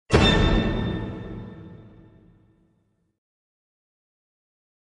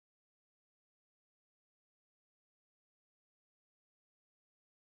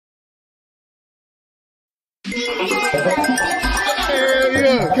Hell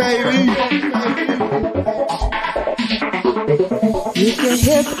yeah, KB. You can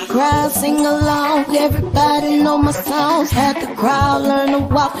hear the crowd sing along. Everybody know my songs. Had the crowd learn to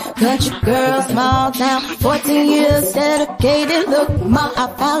walk. Country girl, small town. 14 years dedicated. Look, ma, I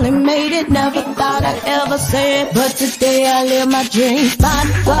finally made it. Never thought I'd ever say it, but today I live my dreams.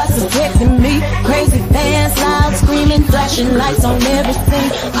 Bodyguards protecting me. Crazy fans, loud screaming, flashing lights on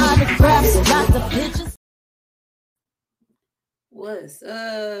everything. Autographs, lots of pictures. What's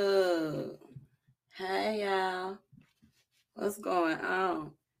up? Hey, y'all. What's going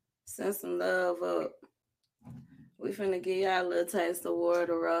on? Send some love up. We finna give y'all a little taste of War of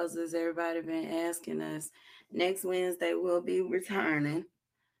the Roses. Everybody been asking us. Next Wednesday we'll be returning.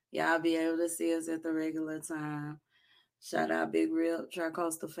 Y'all be able to see us at the regular time. Shout out Big Rip,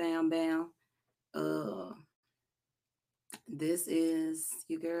 Tri-Coastal Fam Bam. This is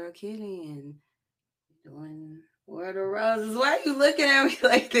your girl Kitty and doing War of the Roses. Why are you looking at me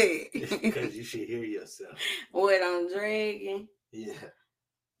like that? Because you should hear yourself. What I'm drinking. Yeah.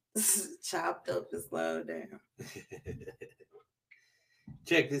 Chopped up and slowed down.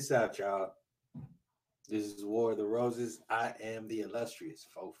 Check this out, y'all. This is War of the Roses. I am the illustrious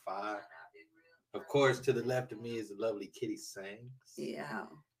 4.5. Of course, to the left of me is the lovely Kitty Sangs. Yeah.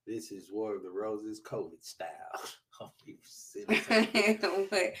 This is War of the Roses, COVID style. Wait,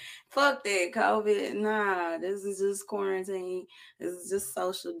 fuck that COVID. Nah, this is just quarantine. This is just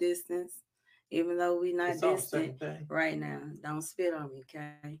social distance. Even though we not distant right now. Don't spit on me,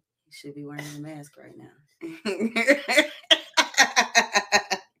 okay? You should be wearing a mask right now.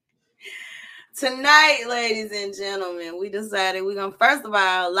 Tonight, ladies and gentlemen, we decided we're gonna first of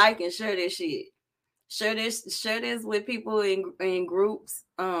all like and share this shit. Share this with people in groups,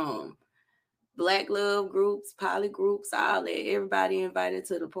 Black love groups, poly groups, all that. Everybody invited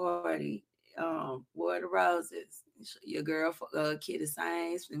to the party. War of the Roses. Your girl Kitty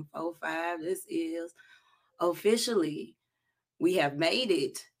Science from 4.5. This is officially, we have made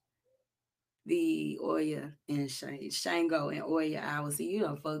it the Oya and Shango and Oya hour. See, you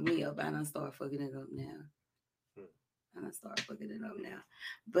done fuck me up. I done start fucking it up now.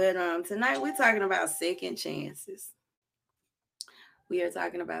 But tonight we're talking about second chances. We are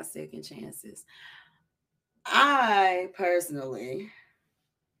talking about second chances. I personally,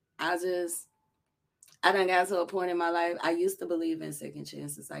 I done got to a point in my life. I used to believe in second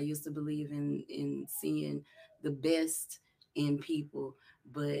chances. I used to believe in seeing the best in people.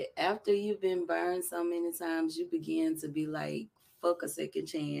 But after you've been burned so many times, you begin to be like, fuck a second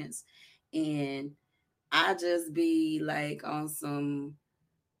chance. And I just be like on some,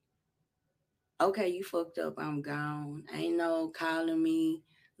 okay, you fucked up, I'm gone. Ain't no calling me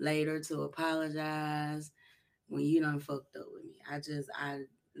later to apologize when you done fucked up with me. I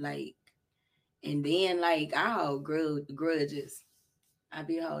like, and then like I hold grudges. I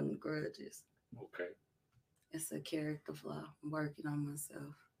be holding grudges. Okay. It's a character flaw. I'm working on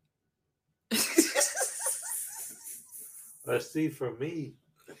myself. Let's see, for me,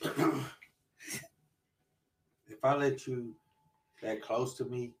 if I let you that close to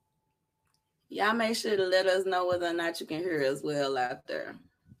me, y'all make sure to let us know whether or not you can hear us well out there.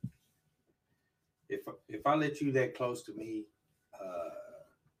 If I let you that close to me,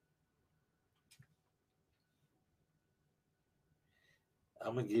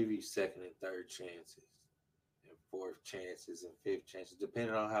 I'm gonna give you second and third chances, and fourth chances, and fifth chances,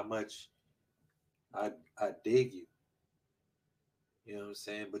 depending on how much I dig you. You know what I'm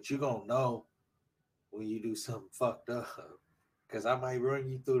saying? But you gonna know when you do something fucked up, because I might run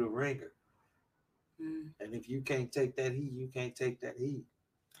you through the ringer. And if you can't take that heat, you can't take that heat.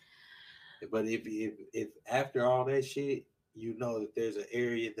 But if after all that shit, you know that there's an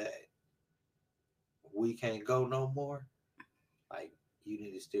area that we can't go no more, like, you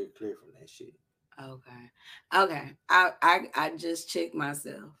need to steer clear from that shit. Okay. I just checked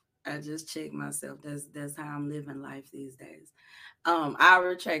myself. That's how I'm living life these days. I'll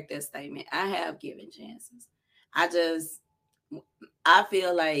retract that statement. I have given chances. I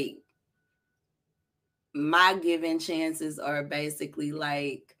feel like my given chances are basically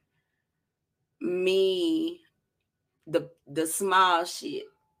like me, the small shit.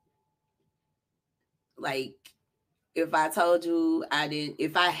 Like, if I told you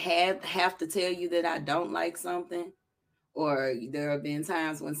if I have to tell you that I don't like something, or there have been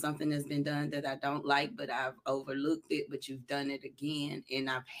times when something has been done that I don't like, but I've overlooked it, but you've done it again, and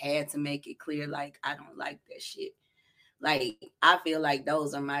I've had to make it clear, like, I don't like that shit. Like, I feel like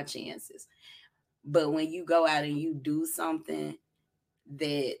those are my chances. But when you go out and you do something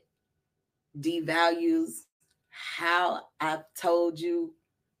that devalues how I've told you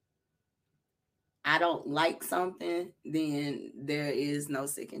I don't like something, then there is no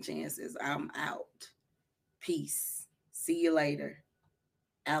second chances. I'm out. Peace. See you later,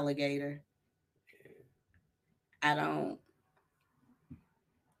 alligator. I don't.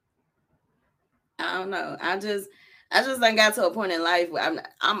 I don't know. I just done got to a point in life where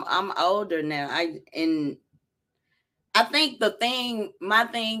I'm older now. I think my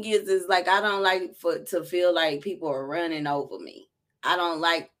thing is like I don't like to feel like people are running over me. I don't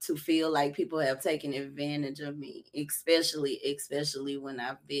like to feel like people have taken advantage of me, especially when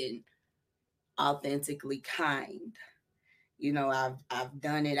I've been authentically kind. I've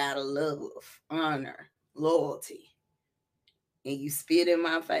done it out of love, honor, loyalty, and you spit in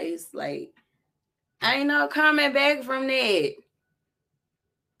my face like I ain't no coming back from that.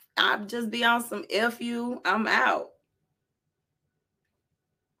 I'll just be on some F you, I'm out.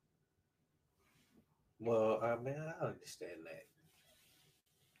 Well, I mean, I understand that.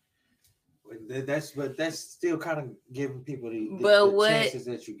 But that's still kind of giving people But the what chances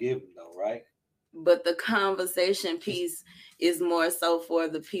that you give them, though, right? but the conversation piece is more so for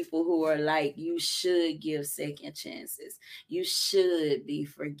the people who are like, you should give second chances. You should be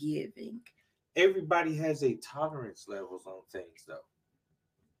forgiving. Everybody has a tolerance levels on things, though.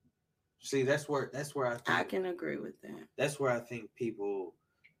 See, that's where I I think can agree with that. that's where I think people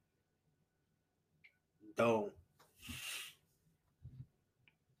don't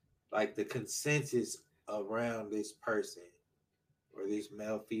like the consensus around this person or this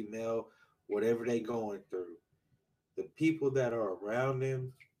male, female, whatever they going through. The people that are around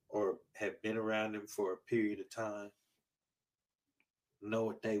them or have been around them for a period of time know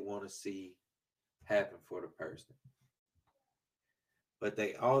what they want to see happen for the person. But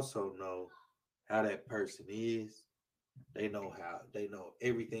they also know how that person is. They know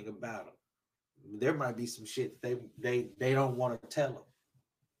everything about them. There might be some shit they don't want to tell them,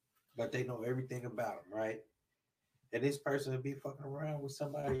 but they know everything about them, right? And this person will be fucking around with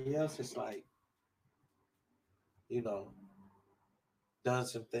somebody else. It's like, you know, done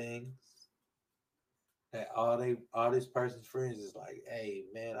some things that all this person's friends is like, hey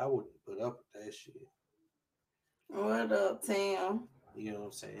man, I wouldn't put up with that shit. What up, Tim? You know what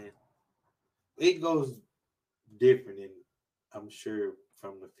I'm saying? It goes different, and I'm sure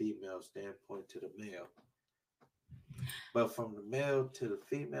from the female standpoint to the male. But from the male to the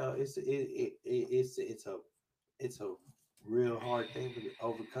female, it's a real hard thing to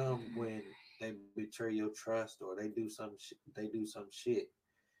overcome when they betray your trust or they do some shit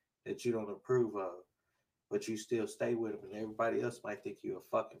that you don't approve of, but you still stay with them, and everybody else might think you're a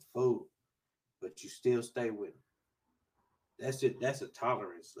fucking fool, but you still stay with them. That's it. That's a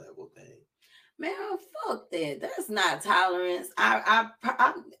tolerance level thing. Man, fuck that. That's not tolerance. I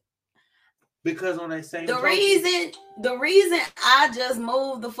Because on that same the token, reason I just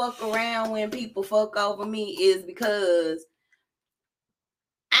move the fuck around when people fuck over me is because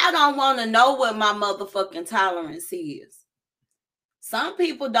I don't want to know what my motherfucking tolerance is. Some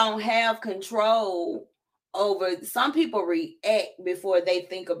people don't have control over, some people react before they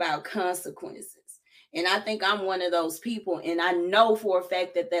think about consequences. And I think I'm one of those people. And I know for a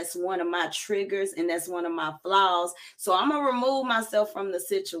fact that that's one of my triggers and that's one of my flaws. So I'm going to remove myself from the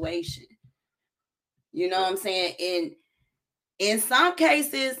situation. You know what I'm saying? And in some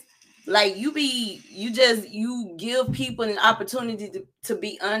cases, like you give people an opportunity to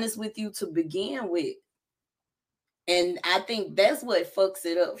be honest with you to begin with. And I think that's what fucks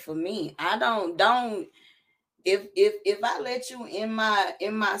it up for me. I don't if I let you in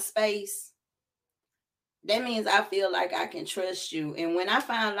my space, that means I feel like I can trust you. And when I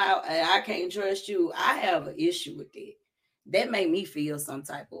find out I can't trust you, I have an issue with it. That make me feel some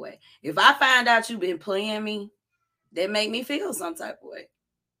type of way. If I find out you've been playing me, that make me feel some type of way.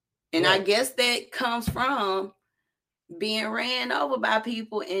 And right. I guess that comes from being ran over by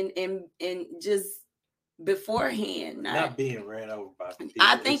people and just beforehand. Not being ran over by people.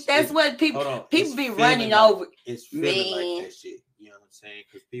 I think that's what people be running over. It's feeling like that shit. You know what I'm saying?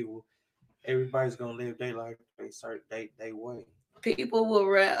 Because everybody's gonna live their life they way. People will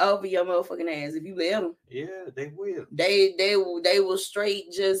run over your motherfucking ass if you let them. Yeah, they will. They will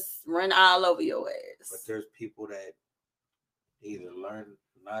straight just run all over your ass. But there's people that either learn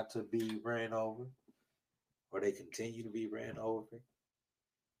not to be ran over, or they continue to be ran over,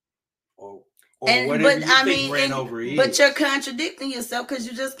 or whatever you think ran over is. But you're contradicting yourself because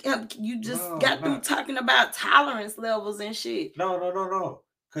you just got through talking about tolerance levels and shit. No.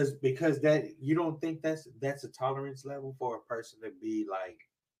 Because that you don't think that's a tolerance level for a person to be like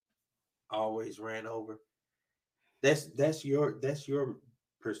always ran over. That's your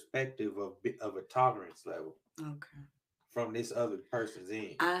perspective of a tolerance level. Okay. from this other person's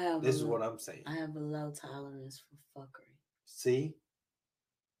end. This is what I'm saying. I have a low tolerance for fuckery. See?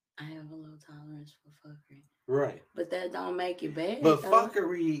 I have a low tolerance for fuckery. Right. But that don't make it bad. But though.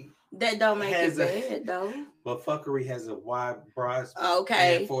 fuckery. That don't make it bad though. But fuckery has a wide broad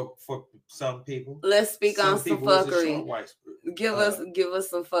okay for some people. Let's speak on some fuckery. Give us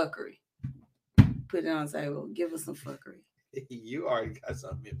some fuckery. Put it on the table. Give us some fuckery. You already got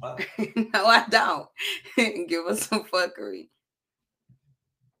something in mind. No, I don't. Give us some fuckery.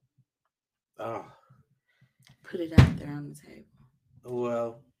 Oh. Put it out there on the table.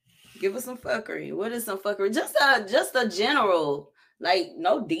 Well, give us some fuckery. What is some fuckery? Just a general, like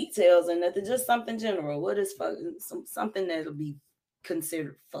no details or nothing. Just something general. What is something that'll be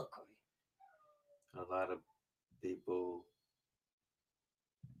considered fuckery? A lot of people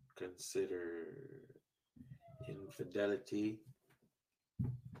consider infidelity.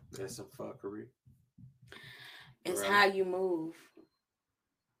 That's some fuckery. It's how you move.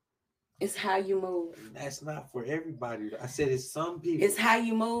 It's how you move. That's not for everybody. I said it's some people. It's how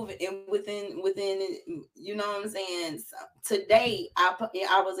you move, and within you know what I'm saying. So today, I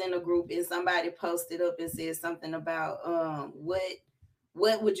was in a group and somebody posted up and said something about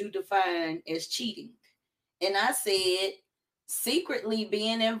what would you define as cheating? And I said secretly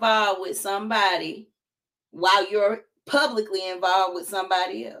being involved with somebody while you're publicly involved with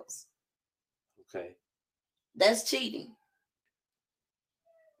somebody else. Okay. That's cheating.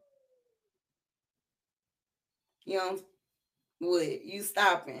 You know what? You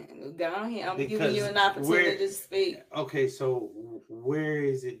stopping. Go on here. I'm giving you an opportunity to speak. Okay, so where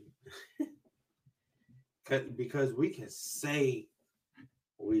is it? Because we can say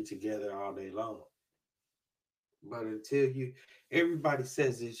we together all day long. But until everybody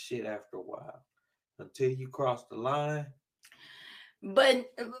says this shit after a while. Until you cross the line.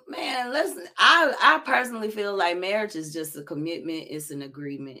 But man, listen, I personally feel like marriage is just a commitment. It's an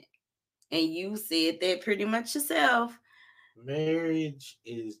agreement. And you said that pretty much yourself. Marriage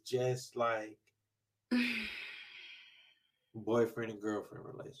is just like boyfriend and girlfriend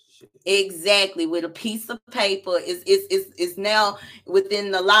relationship. Exactly. With a piece of paper is now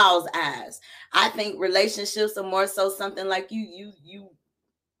within the law's eyes. I think relationships are more so something like you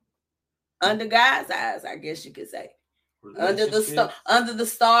under God's eyes, I guess you could say. Under the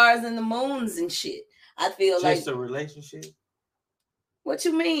stars and the moons and shit. I feel just like just a relationship. What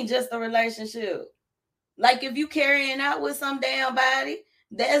you mean, just a relationship? Like if you carrying out with some damn body,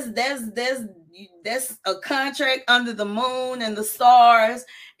 that's a contract under the moon and the stars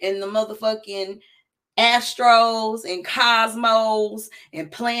and the motherfucking astros and cosmos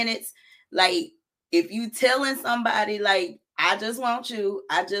and planets. Like if you telling somebody like, I just want you,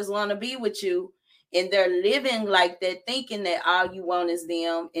 I just want to be with you, and they're living like that, thinking that all you want is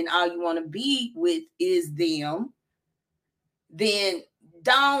them and all you want to be with is them, then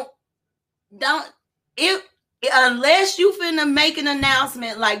don't if unless you finna make an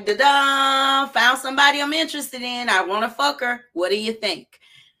announcement like da-da, found somebody I'm interested in, I want to fuck her, what do you think?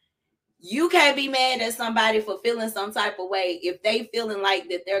 You can't be mad at somebody for feeling some type of way if they feeling like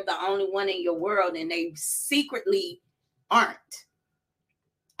that they're the only one in your world and they secretly aren't.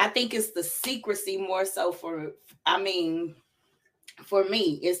 I think it's the secrecy more so for me,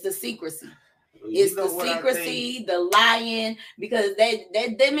 it's the secrecy. It's the secrecy, the lying, because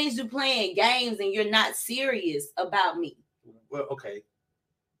that means you're playing games and you're not serious about me. Well, okay.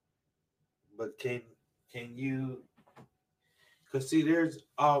 But can you, because see, there's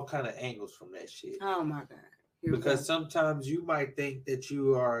all kind of angles from that shit. Oh my God. Because sometimes you might think that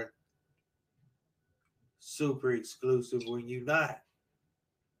you are super exclusive when you're not.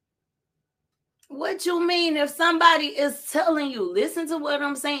 What you mean? If somebody is telling you, listen to what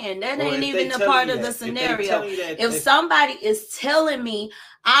I'm saying, that ain't even a part of the scenario. If somebody is telling me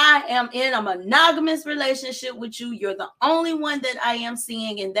I am in a monogamous relationship with you, you're the only one that I am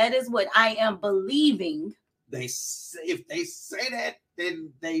seeing, and that is what I am believing. If they say that,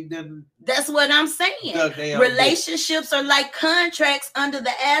 then they didn't. That's what I'm saying. Relationships are like contracts under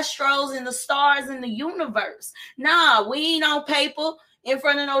the astros and the stars in the universe. Nah, we ain't on paper in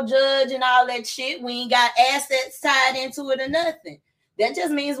front of no judge and all that shit. We ain't got assets tied into it or nothing. That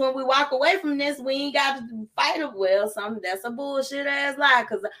just means when we walk away from this, we ain't got to fight it. Well, that's a bullshit ass lie,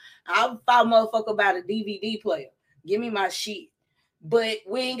 because I'll fight motherfucker about a DVD player. Give me my shit. But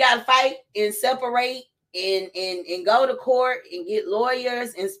we ain't got to fight and separate and go to court and get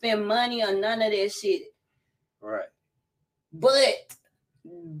lawyers and spend money on none of that shit. Right. But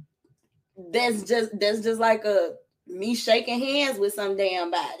that's just like me shaking hands with some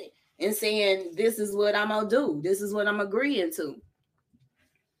damn body and saying, this is what I'm gonna do. This is what I'm agreeing to.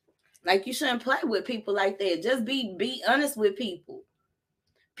 Like, you shouldn't play with people like that. Just be honest with people.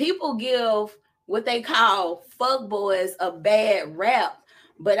 People give what they call fuck boys a bad rap.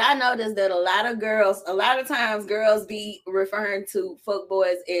 But I noticed that a lot of times girls be referring to fuck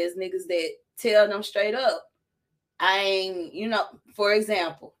boys as niggas that tell them straight up, I ain't, for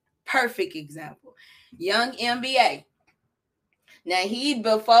example, perfect example, young NBA. Now he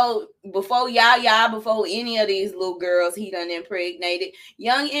before y'all before any of these little girls he done impregnated.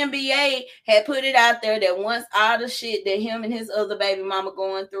 Young NBA had put it out there that once all the shit that him and his other baby mama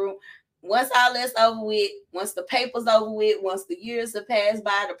going through, once all that's over with, once the paper's over with, once the years have passed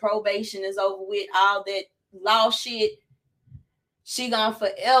by, the probation is over with, all that law shit, she gonna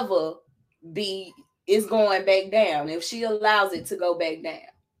forever be is going back down if she allows it to go back down.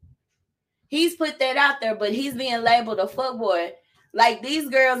 He's put that out there, but he's being labeled a fuckboy. Like, these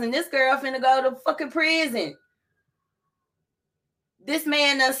girls and this girl finna go to fucking prison. This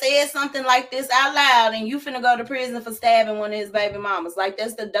man done said something like this out loud, and you finna go to prison for stabbing one of his baby mamas. Like,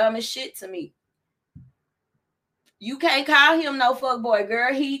 that's the dumbest shit to me. You can't call him no fuckboy,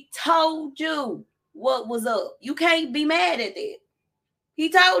 girl. He told you what was up. You can't be mad at that. He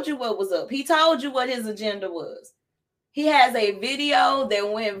told you what was up. He told you what his agenda was. He has a video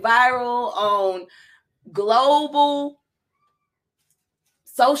that went viral on global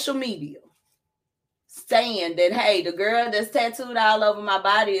social media saying that, hey, the girl that's tattooed all over my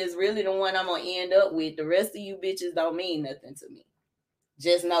body is really the one I'm gonna end up with. The rest of you bitches don't mean nothing to me.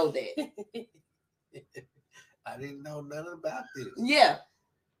 Just know that. I didn't know nothing about this. Yeah.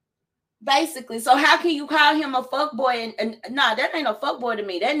 Basically. So how can you call him a fuckboy? And nah, that ain't a fuckboy to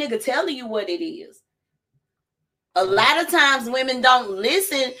me. That nigga telling you what it is. A lot of times women don't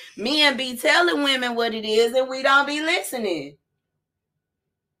listen. Men be telling women what it is and we don't be listening.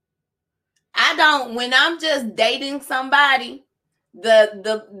 When I'm just dating somebody, I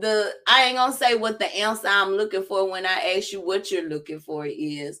ain't gonna say what the answer I'm looking for when I ask you what you're looking for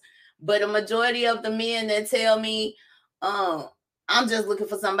is, but a majority of the men that tell me, I'm just looking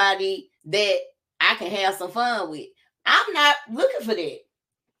for somebody that I can have some fun with. I'm not looking for that.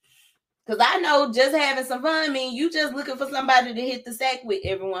 Because I know just having some fun means you just looking for somebody to hit the sack with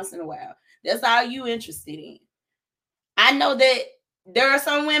every once in a while. That's all you interested in. I know that there are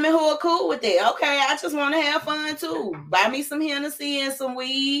some women who are cool with it. Okay, I just want to have fun too. Buy me some Hennessy and some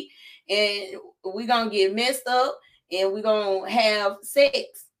weed, and we're going to get messed up, and we're going to have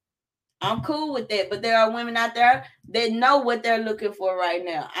sex. I'm cool with that. But there are women out there that know what they're looking for right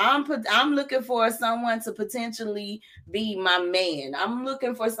now. I'm looking for someone to potentially be my man. I'm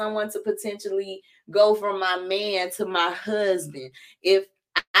looking for someone to potentially go from my man to my husband. If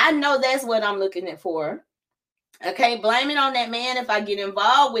I know that's what I'm looking for, I can't blame it on that man if I get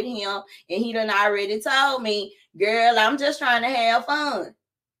involved with him and he done already told me, girl, I'm just trying to have fun.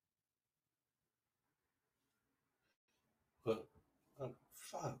 But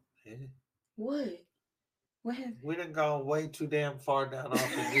fuck, man. What? What happened? We done gone way too damn far down off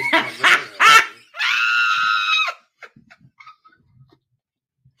of this.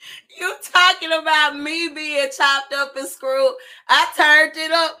 You talking about me being chopped up and screwed? I turned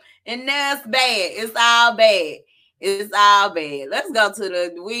it up and now it's bad. It's all bad. It's all bad. Let's go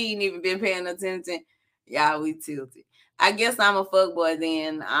to we ain't even been paying attention. Y'all, we tilted. I guess I'm a fuckboy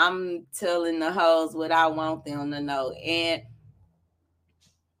then. I'm telling the hoes what I want them to know. And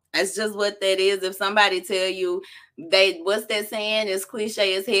that's just what that is. If somebody tell you what's that saying? It's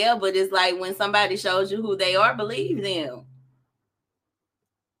cliche as hell, but it's like when somebody shows you who they are, believe them.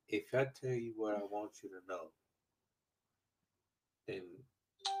 If I tell you what I want you to know, then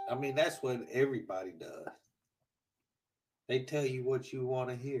I mean that's what everybody does. They tell you what you want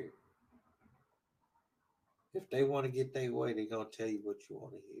to hear. If they want to get their way, they're gonna tell you what you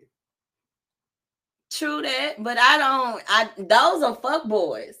want to hear. True that, but those are fuck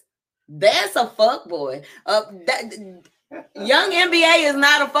boys. That's a fuck boy. Young NBA is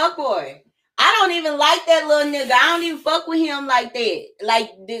not a fuck boy. I don't even like that little nigga. I don't even fuck with him like that.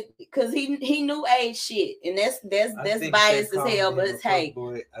 Like, because he new age shit. And that's biased as hell, but it's hey.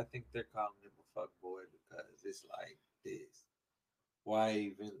 I think they're calling him a fuck boy because it's like this. Why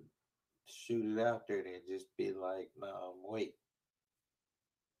even shoot it out there and just be like, no, wait.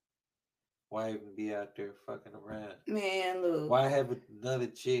 Why even be out there fucking around? Man, look. Why have another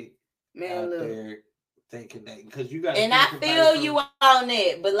chick out there thinking that? Because you got. And I feel you on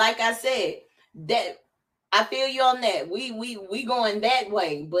that, but like I said, that I feel you on that. We going that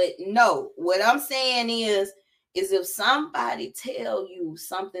way, but no. What I'm saying is if somebody tell you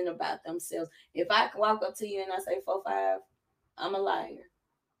something about themselves, if I walk up to you and I say 4-5, I'm a liar.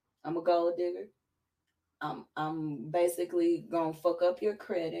 I'm a gold digger. I'm basically gonna fuck up your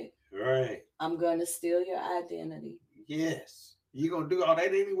credit. Right. I'm gonna steal your identity. Yes. You gonna do all that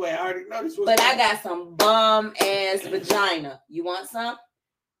anyway. I already know this was. But I got some bum ass vagina. You want some?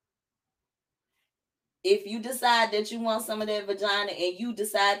 If you decide that you want some of that vagina and you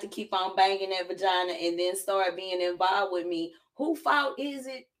decide to keep on banging that vagina and then start being involved with me, who fault is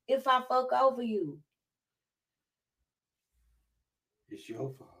it if I fuck over you? It's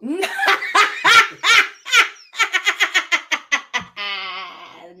your fault.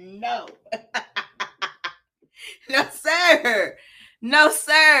 No. No, sir. No,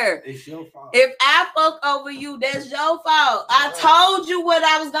 sir. It's your fault. If I fuck over you, that's your fault. I told you what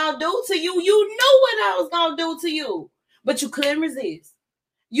I was going to do to you. You knew what I was going to do to you. But you couldn't resist.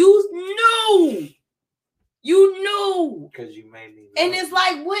 You knew. You knew. Because you made me love and it's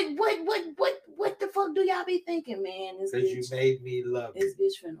like, what the fuck do y'all be thinking, man? Because you made me love this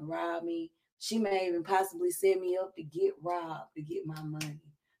bitch finna rob me. She may even possibly set me up to get robbed, to get my money.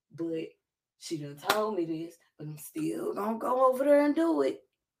 But she done told me this, but I'm still gonna go over there and do it.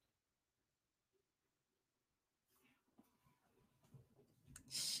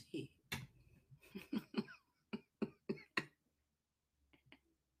 Shit.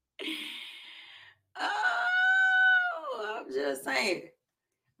 Oh, I'm just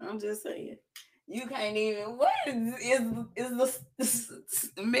saying. You can't even. What is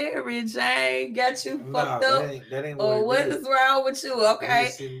the marriage? Ain't got you fucked up. That ain't or what is wrong with you?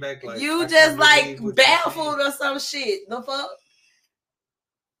 Okay, like, you just like baffled or some shit. The fuck.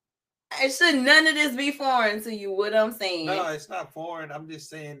 It should none of this be foreign to you. What I'm saying? No, it's not foreign. I'm just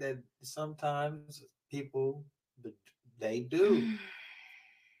saying that sometimes people they do.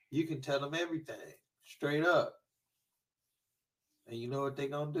 You can tell them everything straight up, and you know what they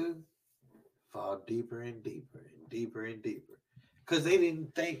gonna do? Fall deeper and deeper and deeper and deeper, because they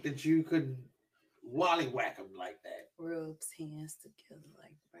didn't think that you could wallywhack them like that. Rubs hands together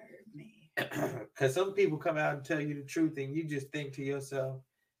like Birdman. Because some people come out and tell you the truth, and you just think to yourself,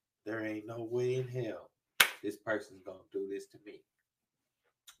 there ain't no way in hell this person's gonna do this to me.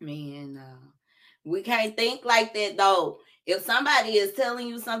 Man, we can't think like that though. If somebody is telling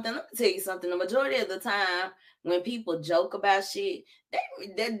you something, let me tell you something. The majority of the time, when people joke about shit,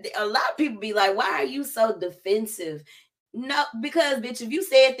 a lot of people be like, "Why are you so defensive?" No, because bitch, if you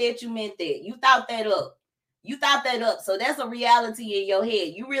said that, you meant that. You thought that up. So that's a reality in your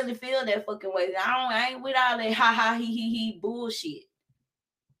head. You really feel that fucking way. I ain't with all that ha ha he bullshit.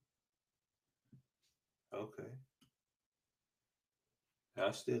 Okay.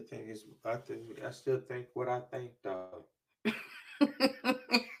 I still think what I think though.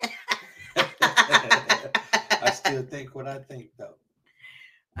 I still think what I think though.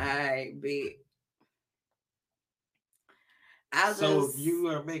 All right, big. So you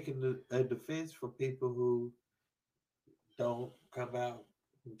are making a defense for people who don't come out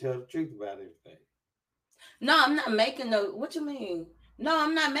and tell the truth about everything. No, I'm not making what you mean? No,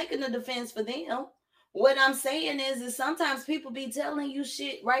 I'm not making a defense for them. What I'm saying is sometimes people be telling you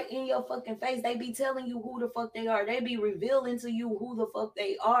shit right in your fucking face. They be telling you who the fuck they are. They be revealing to you who the fuck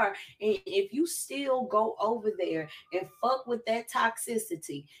they are. And if you still go over there and fuck with that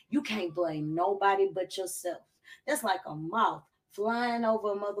toxicity, you can't blame nobody but yourself. That's like a moth flying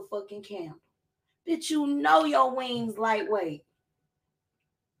over a motherfucking candle. Bitch, you know your wings lightweight.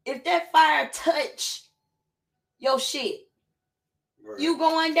 If that fire touch your shit, right, you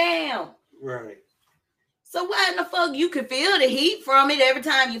going down. Right. So why in the fuck you can feel the heat from it every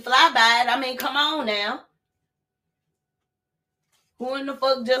time you fly by it? I mean, come on now. Who in the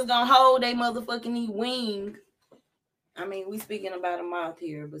fuck just gonna hold a motherfucking wing? I mean, we speaking about a moth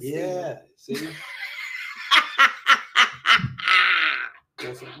here, but yeah, still. See?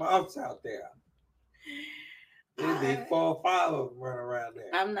 There's some moths out there. There'd be 4 or 5 of them running around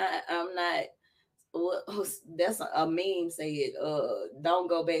there. I'm not. That's a meme said, don't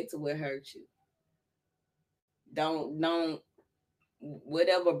go back to what hurt you. Don't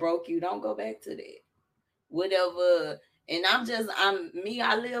whatever broke you, don't go back to that. Whatever. And I'm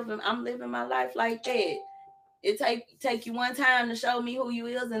living my life like that. It take you one time to show me who you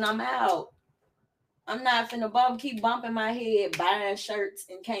is and I'm out. I'm not finna keep bumping my head buying shirts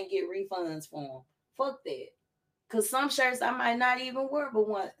and can't get refunds for them. Fuck that. Cause some shirts I might not even wear but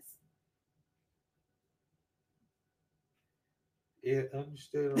once. Yeah,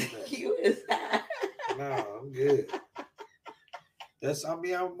 understood on that. You is No, I'm good.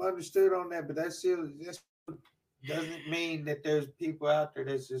 I'm understood on that, but that doesn't mean that there's people out there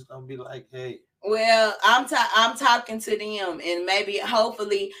that's just gonna be like, hey. Well, I'm talking to them, and maybe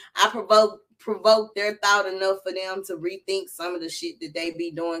hopefully I provoke their thought enough for them to rethink some of the shit that they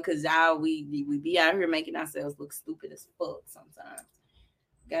be doing. Cause y'all we be out here making ourselves look stupid as fuck sometimes.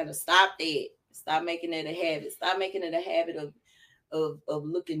 Gotta stop that. Stop making it a habit. Stop making it a habit of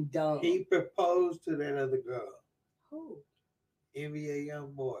looking dumb. He proposed to that other girl. Who? NBA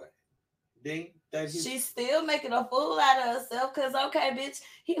young boy. She's still making a fool out of herself because, okay, bitch,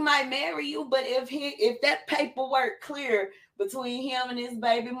 he might marry you, but if that paperwork clear between him and his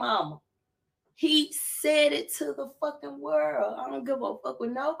baby mama, he said it to the fucking world. I don't give a fuck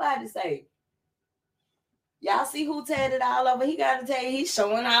what nobody say. Y'all see who tatted all over? He got to tell you, he's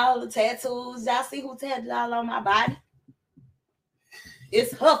showing all the tattoos. Y'all see who tatted all on my body?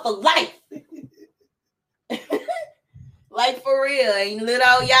 It's her for life. Like, for real. And little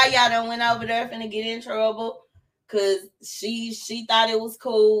old Yaya done went over there finna get in trouble because she thought it was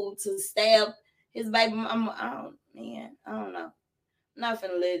cool to stab his baby mama. I don't know. I'm not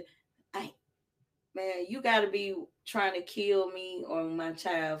finna man, you gotta be trying to kill me or my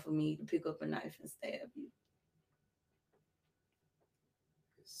child for me to pick up a knife and stab you.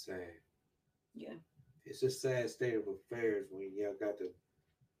 It's sad. Yeah. It's a sad state of affairs when y'all got to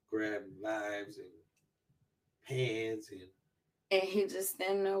grab knives and pans and he just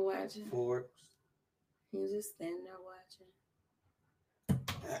standing there watching. Forks. He just standing there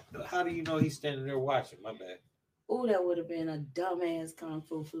watching. How do you know he's standing there watching? My bad. Oh, that would have been a dumbass kung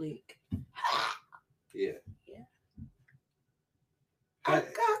fu flick. Yeah. I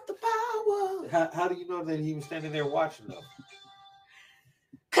got the power. How do you know that he was standing there watching though?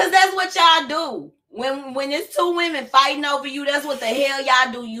 Cause that's what y'all do. When it's two women fighting over you, that's what the hell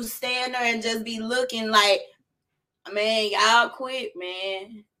y'all do. You stand there and just be looking like, man, y'all quit,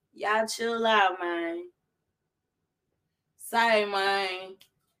 man. Y'all chill out, man. Say, man.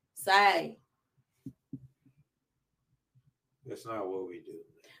 Say. That's not what we do.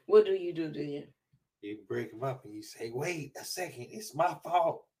 What do you do to him? You break them up and you say, wait a second, it's my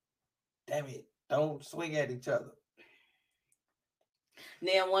fault. Damn it. Don't swing at each other.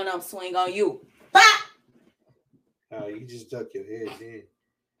 Then one of them swing on you. Pop! You just duck your head then.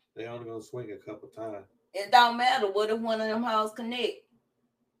 They only gonna swing a couple times. It don't matter. What if one of them hoes connect?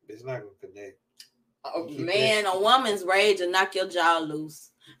 It's not gonna connect. Man, a woman's rage will knock your jaw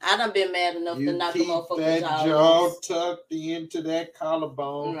loose. I done been mad enough to knock a motherfucker's jaw loose. Tucked into that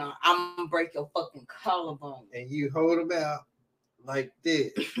collarbone. No, I'm gonna break your fucking collarbone. And you hold them out like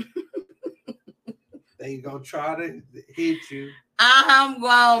this. They gonna try to hit you. I'm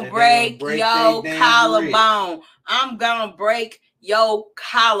gonna break your collarbone. Wrist. I'm gonna break your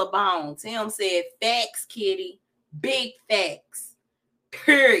collarbone. Tim said, facts, kitty. Big facts.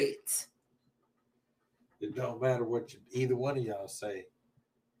 Period. It don't matter what either one of y'all say.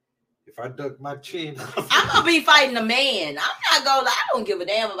 If I duck my chin, I'm gonna be fighting the man. I'm not gonna lie. I don't give a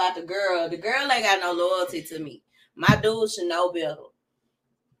damn about the girl. The girl ain't got no loyalty to me. My dude should know better.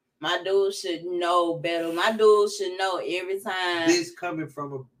 My dude should know better. My dude should know every time. This coming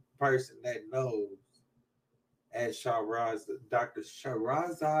from a person that knows, as Dr.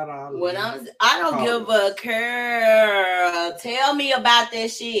 Shahrazad Ali. I don't give a care. Tell me about that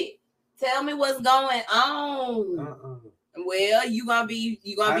shit. Tell me what's going on. Well, you gonna be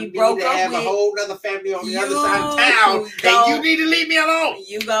broke up. I have a whole other family on the other side of town, and you need to leave me alone.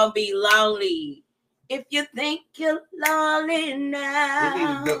 You gonna be lonely. If you think you're lonely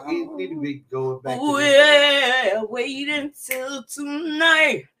now, we need to be going back. Well, wait until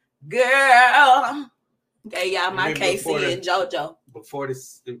tonight, girl. Okay, y'all, my KC and JoJo. Before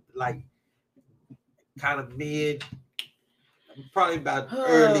this, like, kind of mid, probably about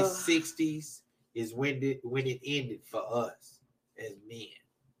early 60s is when it ended for us as men.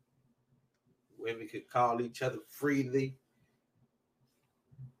 Women could call each other freely.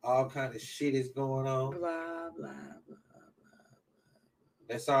 All kind of shit is going on. Blah, blah, blah, blah, blah.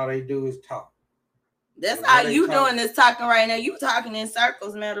 That's all they do is talk. That's how you doing this talking right now. You talking in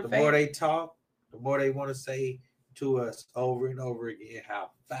circles, matter of fact. The more they talk, the more they want to say to us over and over again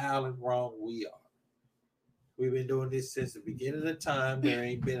how foul and wrong we are. We've been doing this since the beginning of time. There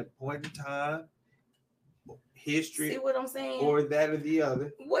ain't been a point in time, history. See what I'm saying? Or that or the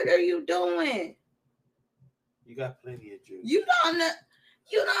other. What are you doing? You got plenty of juice. You don't.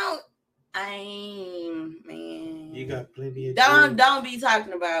 Man. You got plenty of juice. Don't be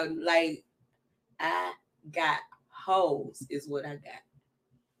talking about like I got hoes is what I got.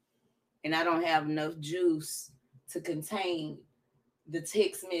 And I don't have enough juice to contain the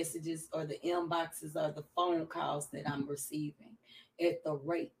text messages or the inboxes or the phone calls that I'm receiving at the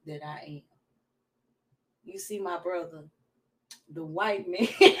rate that I am. You see my brother, the white man.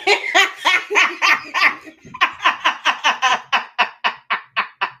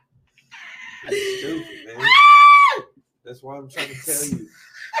 That's stupid, man. That's why I'm trying to tell you.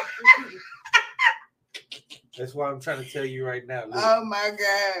 That's why I'm trying to tell you right now. Look, Oh my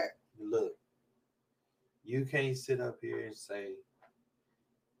God. look, you can't sit up here and say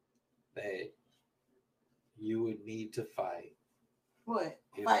that you would need to fight. What?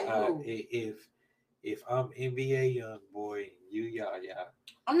 If Fight I, who? if I'm NBA young boy and you Yaya.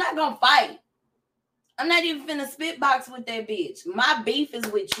 I'm not gonna fight. I'm not even finna spit box with that bitch. My beef is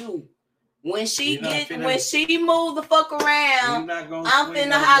with you. When she move the fuck around, I'm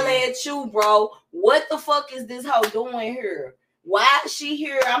finna holler at you, bro. What the fuck is this hoe doing here? Why is she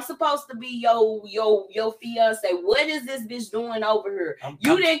here? I'm supposed to be your fiance. What is this bitch doing over here?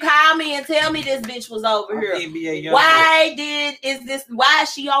 You didn't call me and tell me this bitch was over here. NBA Why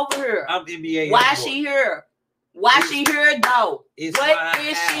is she over here? I'm NBA. Why she here? Why she here though? What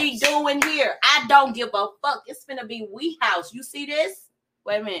is she doing here? I don't give a fuck. It's finna be we house. You see this?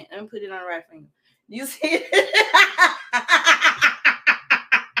 Wait a minute. Let me put it on the right finger. You see it?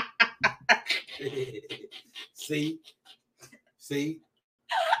 See?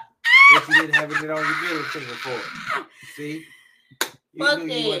 What you didn't have it on your middle finger for? See? You fuck knew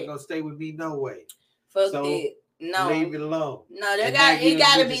it. You wasn't gonna stay with me no way. Fuck it. No, leave it alone. No, it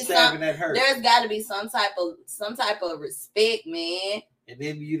gotta be some. There's gotta be some type of respect, man. And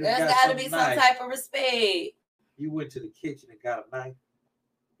then there's gotta be some type of respect. You went to the kitchen and got a knife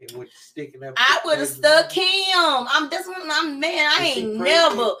and went sticking up. I would have stuck him.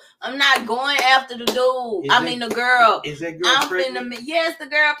 I'm not going after the dude. The girl. Is that girl pregnant? Yes, the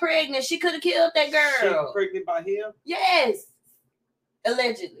girl pregnant. She could have killed that girl. She pregnant by him? Yes.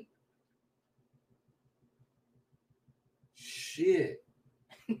 Allegedly. Shit.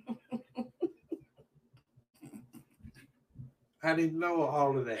 I didn't know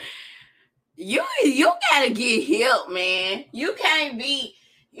all of that. You gotta get help, man. You can't be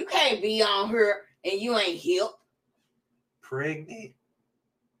on her and you ain't help. Pregnant?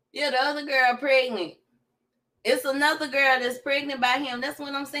 Yeah, the other girl pregnant. It's another girl that's pregnant by him. That's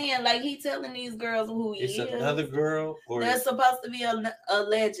what I'm saying. Like he telling these girls who he is. It's another girl, or that's supposed to be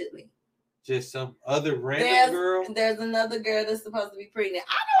allegedly. Just some other random girl? There's another girl that's supposed to be pregnant.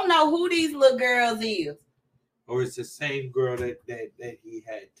 I don't know who these little girls is. Or it's the same girl that he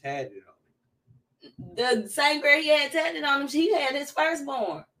had tatted on. The same girl he had tatted on him, she had his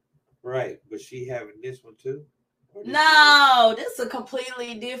firstborn. Right, but she having this one too? No, this is a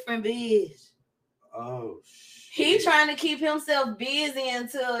completely different bitch. Oh, shit. He trying to keep himself busy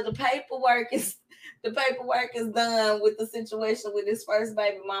until the paperwork is done with the situation with his first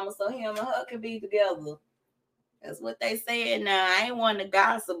baby mama, so him and her can be together. That's what they said. Now I ain't want to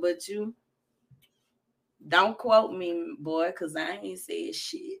gossip, but you don't quote me, boy, because I ain't said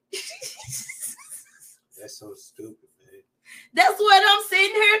shit. That's so stupid, man. That's what I'm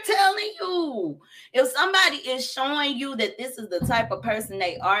sitting here telling you. If somebody is showing you that this is the type of person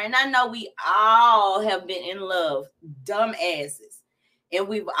they are, and I know we all have been in love, dumb asses, and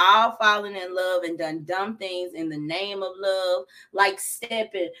we've all fallen in love and done dumb things in the name of love, like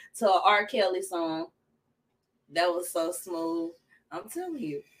stepping to an R. Kelly song. That was so smooth. I'm telling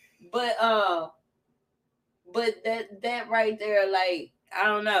you. But that right there, like, I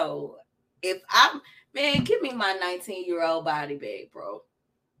don't know. If man, give me my 19-year-old body back, bro.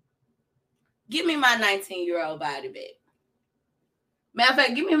 Give me my 19-year-old body back. Matter of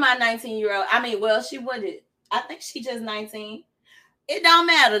fact, give me my 19-year-old. She wouldn't. I think she just 19. It don't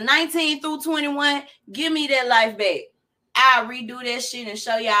matter. 19 through 21, give me that life back. I'll redo that shit and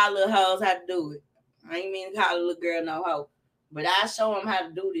show y'all little hoes how to do it. I ain't mean to call a little girl no hoe. But I'll show them how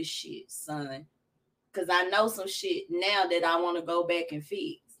to do this shit, son. Because I know some shit now that I want to go back and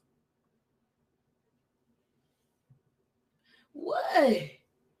fix. What?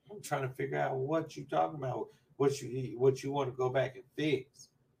 I'm trying to figure out what you talking about. What you want to go back and fix.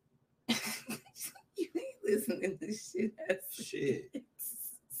 You ain't listening to shit. Shit.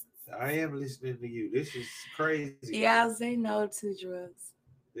 I am listening to you. This is crazy. Yeah, I'll say no to drugs.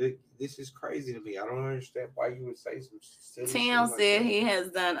 This is crazy to me. I don't understand why you would say some silly Tim shit said like he has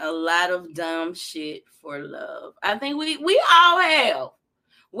done a lot of dumb shit for love. I think we all have.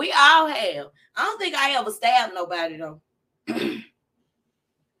 We all have. I don't think I ever stabbed nobody though.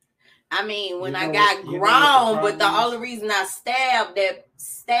 I mean, when I got grown, but the only reason I stabbed at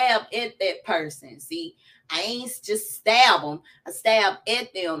that person. See, I ain't just stab them. I stabbed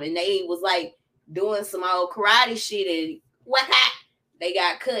at them, and they was like doing some old karate shit, and they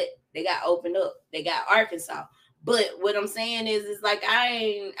got cut. They got opened up. They got Arkansas. But what I'm saying is like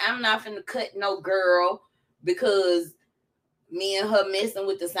I'm not finna cut no girl because me and her messing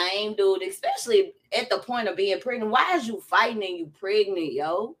with the same dude, especially at the point of being pregnant. Why is you fighting and you pregnant,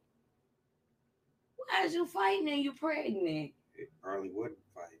 yo? Why is you fighting and you pregnant? It probably wouldn't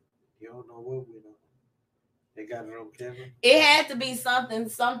fight. You don't know what we know. got it on camera. It had to be something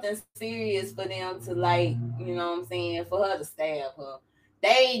serious for them to like, you know what I'm saying, for her to stab her.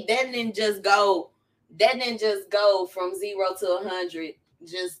 That didn't just go from 0 to 100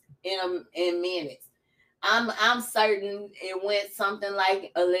 just in minutes. I'm certain it went something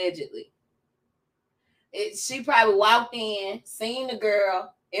like allegedly. She probably walked in, seen the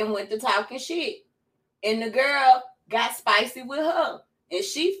girl, and went to talking shit. And the girl got spicy with her. And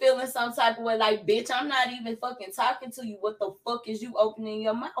she feeling some type of way like, bitch, I'm not even fucking talking to you. What the fuck is you opening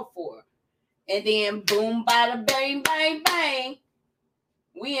your mouth for? And then boom, bada, bang, bang, bang.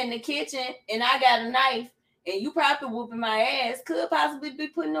 We in the kitchen and I got a knife and you probably whooping my ass. Could possibly be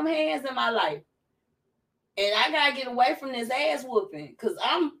putting them hands in my life. And I gotta get away from this ass whooping because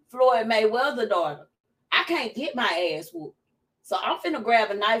I'm Floyd Mayweather's daughter. I can't get my ass whooped. So I'm finna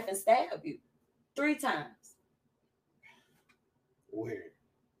grab a knife and stab you 3 times. Where?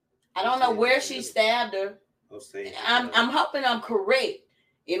 I don't know where she stabbed her. I'm hoping I'm correct.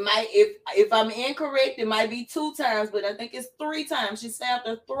 It might, if I'm incorrect, it might be 2 times, but I think it's 3 times. She stabbed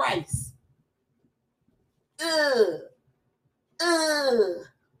her thrice. Not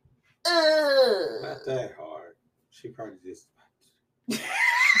that hard. She probably just.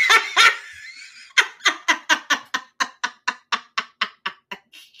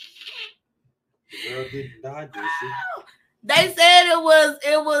 The girl didn't die, did she? They said it was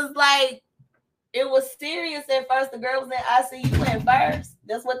like it was serious at first. The girl was in ICU at first.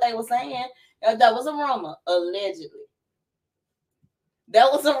 That's what they were saying. That was a rumor, allegedly.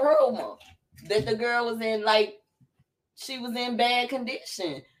 That was a rumor that the girl was in she was in bad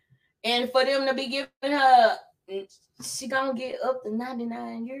condition, and for them to be giving her, she gonna get up to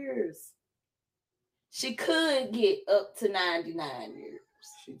 99 years. She could get up to 99 years.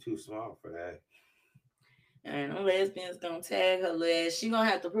 She too small for that. And them lesbians gonna tag her legs. She gonna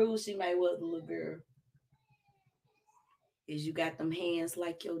have to prove she may was a little girl. Is you got them hands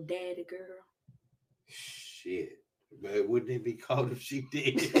like your daddy, girl? Shit. But wouldn't it be cold if she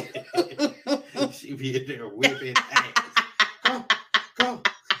did? She be in there whipping ass. Go.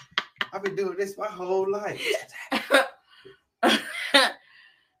 I've been doing this my whole life.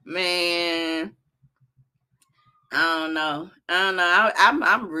 Man. I don't know.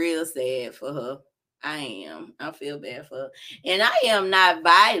 I'm real sad for her. I am. I feel bad for her. And I am not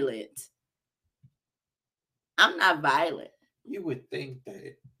violent. I'm not violent. You would think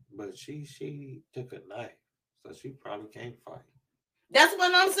that, but she took a knife, so she probably can't fight. That's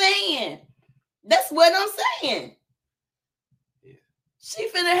what I'm saying. Yeah. She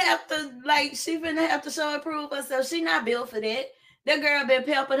finna have to show and prove herself. She not built for that. That girl been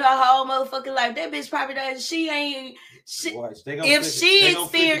peppered her whole motherfucking life. That bitch probably does. If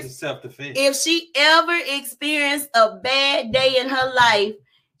she ever experienced a bad day in her life,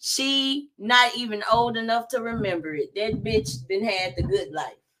 she not even old enough to remember it. That bitch been had the good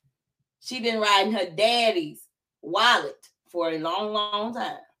life. She been riding her daddy's wallet for a long, long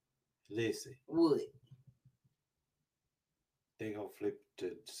time. Listen. Would. They gonna flip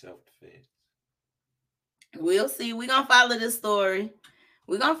to self-defense. We'll see. We're gonna follow this story.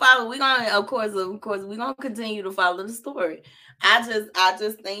 Of course, we're gonna continue to follow the story. I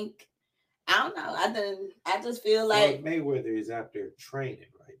just think, I don't know. I just feel like Mayweather is out there training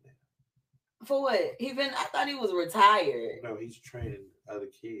right now. For what? I thought he was retired. No, he's training other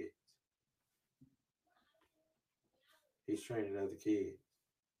kids. He's training other kids.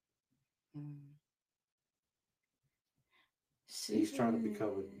 He's trying to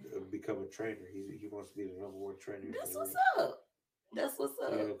become a trainer. He wants to be the number 1 trainer. That's what's up. You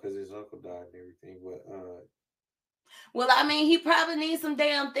know, because his uncle died and everything. But well, I mean, he probably needs some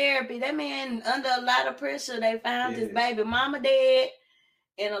damn therapy. That man under a lot of pressure. They found his baby mama dead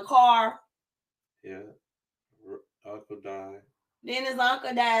in a car. Yeah, uncle died. Then his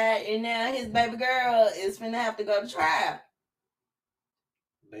uncle died, and now his baby girl is finna have to go to trial.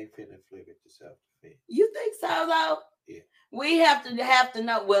 They finna flip it to self-defense. You think so, though? Yeah. We have to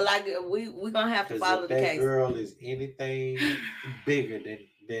know. Well, like we're gonna have to follow the case. That girl is anything bigger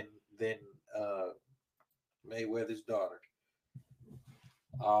than Mayweather's daughter,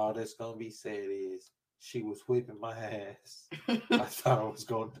 all that's gonna be said is she was whipping my ass. I thought I was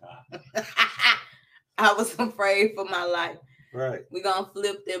gonna die. I was afraid for my life. Right. We're gonna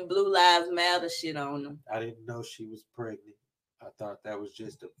flip them Blue Lives Matter shit on them. I didn't know she was pregnant. I thought that was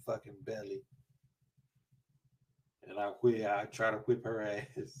just a fucking belly. And I tried to whip her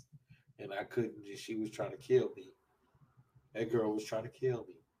ass, and I couldn't. She was trying to kill me. That girl was trying to kill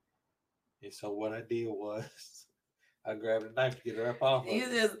me. And so what I did was, I grabbed a knife to get her up off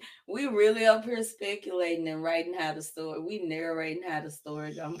of. We really up here speculating and writing how the story. We narrating how the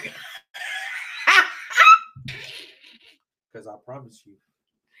story gonna go. Because I promise you,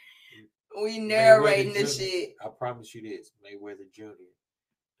 We narrating Mayweather this Jr. shit. I promise you this: Mayweather Jr.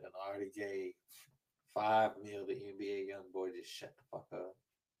 done already gave $5 million to NBA young boy. Just shut the fuck up.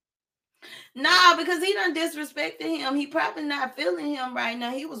 Nah, because he done disrespected him. He probably not feeling him right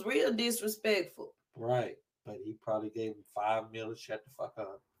now. He was real disrespectful. Right, but he probably gave him $5 million. Shut the fuck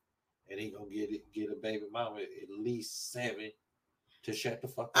up, and he gonna get a baby mama at least 7 to shut the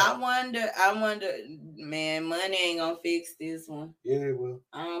fuck up. I wonder, man, money ain't gonna fix this one. Yeah, well,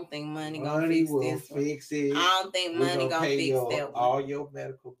 I don't think money gonna fix this one. Fix it. I don't think money gonna pay fix that one. all your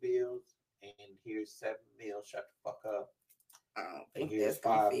medical bills, and here's $7 million. Shut the fuck up. I don't think that's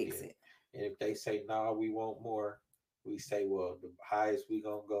gonna fix it. And if they say, nah, we want more, we say, well, the highest we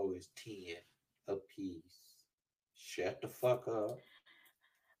gonna go is 10 a piece. Shut the fuck up.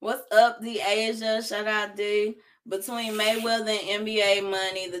 What's up, the Asia? Shout out, D. Between Mayweather and NBA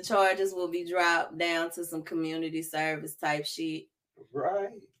money, the charges will be dropped down to some community service type shit.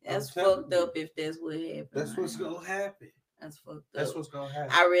 Right. That's fucked up if that's what happened. That's what's gonna happen. That's fucked up. That's what's gonna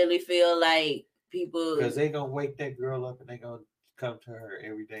happen. I really feel like people, because they gonna wake that girl up and they gonna come to her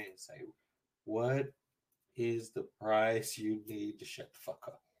every day and say, what is the price you need to shut the fuck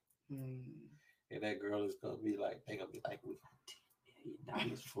up? And that girl is gonna be like, they gonna be like, we got $10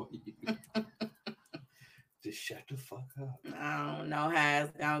 million for you. Just shut the fuck up. I don't know how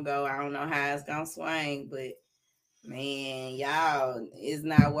it's gonna go. I don't know how it's gonna swing, but man, y'all, it's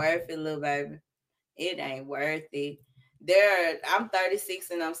not worth it, little baby. It ain't worth it. I'm 36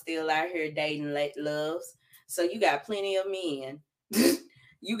 and I'm still out here dating late loves. So you got plenty of men.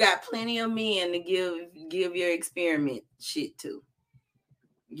 You got plenty of men to give your experiment shit to.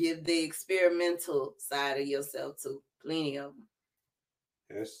 Give the experimental side of yourself to. Plenty of them.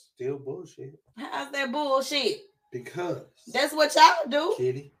 That's still bullshit. How's that bullshit? Because that's what y'all do.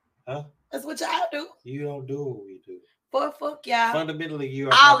 Kitty. Huh? That's what y'all do. You don't do what we do. But fuck y'all. Fundamentally, you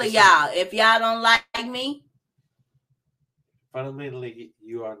are all of y'all. If y'all don't like me, fundamentally,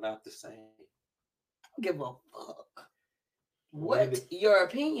 you are not the same. I don't give a fuck what your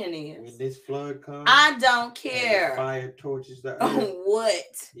opinion is. When this flood comes, I don't care. Fire torches the earth.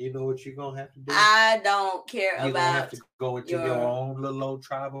 What? You know what you're gonna have to do? I don't care you're about. Gonna have to go into your own little old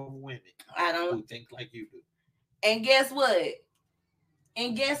tribe of women. I don't. Who think like you do. And guess what?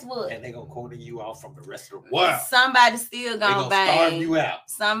 And they're gonna corner you off from the rest of the world. Somebody still gonna bang. Starve you out.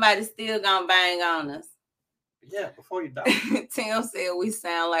 Somebody still gonna bang on us. Yeah, before you die. Tim said we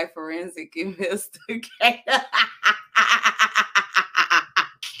sound like forensic investigators.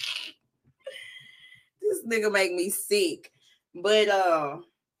 This nigga make me sick. But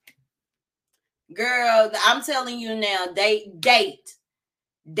girl, I'm telling you now, date.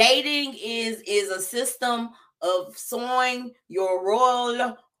 Dating is a system of sowing your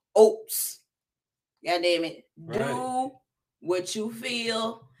royal oats. God damn it. Right. Do what you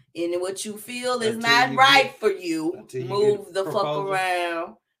feel, and what you feel is not right for you. Move the fuck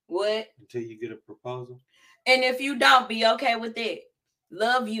around. What? Until you get a proposal. And if you don't, be okay with it.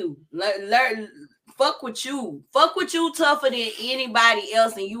 Love you. Learn. Fuck with you. Fuck with you tougher than anybody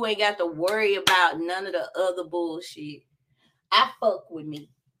else, and you ain't got to worry about none of the other bullshit. I fuck with me.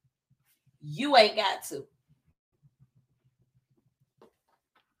 You ain't got to.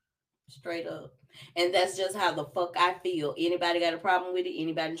 Straight up. And that's just how the fuck I feel. Anybody got a problem with it?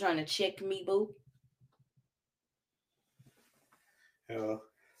 Anybody trying to check me, boo? Hell,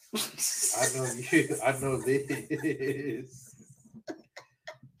 I know this.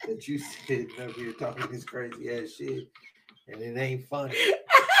 That you sitting up here talking this crazy ass shit, and it ain't funny.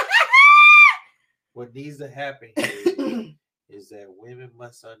 What needs to happen here is that women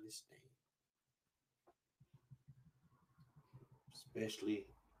must understand, especially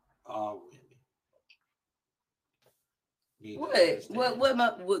all women.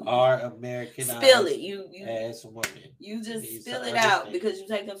 What our American spill it. You as women. You just spill it out because you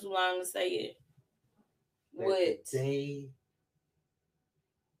taking too long to say it. What? The day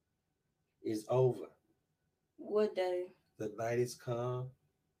is over. What day? The night is come,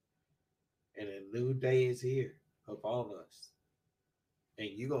 and a new day is here upon us, and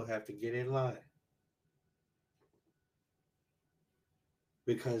you're gonna have to get in line.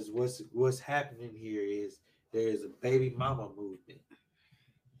 Because what's happening here is there is a baby mama movement.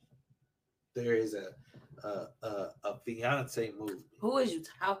 There is a fiance movement. Who is you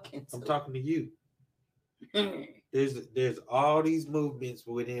talking to? I'm talking to you. There's all these movements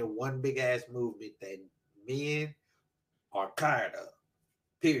within one big ass movement that men are tired of.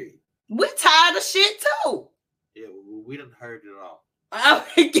 Period. We're tired of shit too. Yeah, we done heard it all. I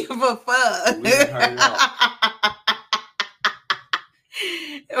don't give a fuck. We done heard it all.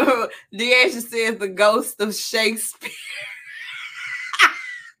 Deasia says the ghost of Shakespeare.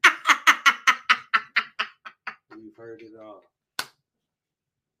 on.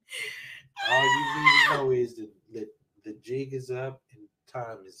 All you need to know is that the jig is up and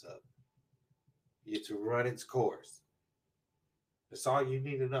time is up. It's run its course. That's all you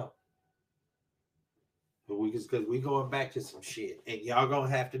need to know. But because we going back to some shit, and y'all gonna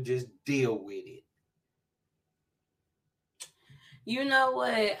have to just deal with it. You know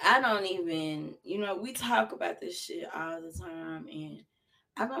what? I don't even. We talk about this shit all the time, and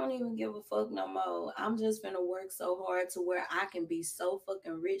I don't even give a fuck no more. I'm just gonna work so hard to where I can be so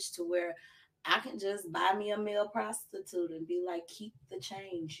fucking rich to where I can just buy me a male prostitute and be like, keep the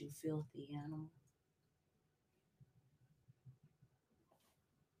change, you filthy animal.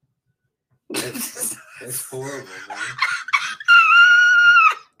 That's horrible, man.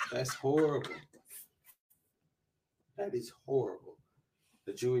 That's horrible. That is horrible.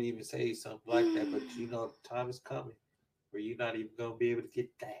 That you would even say something like that, but you know the time is coming where you're not even gonna be able to get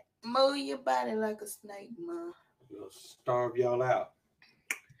that. Move your body like a snake, ma. We're gonna starve y'all out.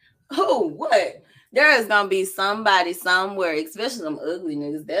 Oh, what? There is gonna be somebody somewhere, especially some ugly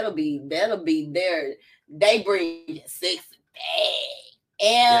niggas. That'll be there. They bring sexy bag.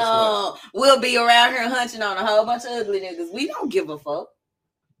 And we'll be around here hunching on a whole bunch of ugly niggas. We don't give a fuck.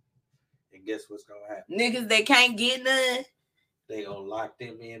 And guess what's gonna happen? Niggas that can't get none. They gonna lock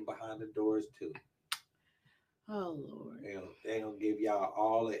them in behind the doors too. Oh Lord. They gonna give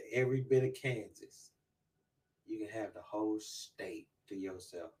y'all every bit of Kansas. You can have the whole state to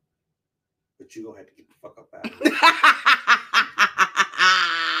yourself. But you gonna have to get the fuck up out of here.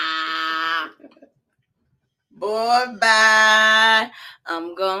 Boy, bye.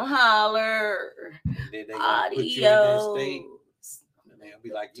 I'm gonna holler. And then they gonna put you in that state. And they'll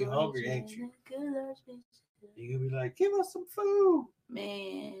be like, you hungry, ain't you? You gonna be like, give us some food.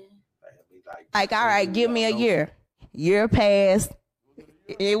 Man. Like, all right, give me a year. Year passed.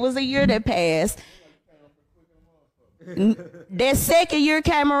 It was a year that passed. That second year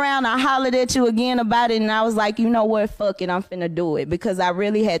came around, I hollered at you again about it, and I was like, you know what, fuck it, I'm finna do it. Because I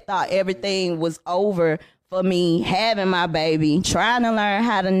really had thought everything was over for me having my baby, trying to learn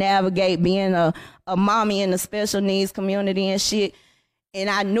how to navigate being a mommy in the special needs community and shit. And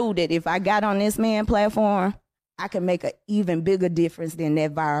I knew that if I got on this man platform, I could make an even bigger difference than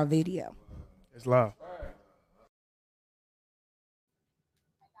that viral video. It's loud.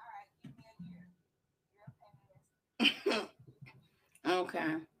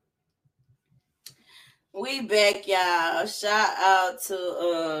 Okay. We back, y'all. Shout out to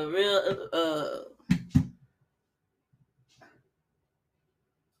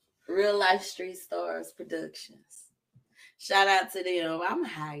Real Life Street Stars Productions. Shout out to them. I'm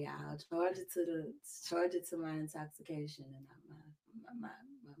high, y'all. Charge it to my intoxication and not my.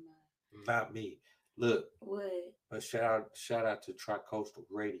 Not me. Look. What? But shout out to Tri-Coastal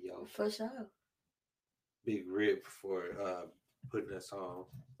Radio. For sure. Big rip for putting us on.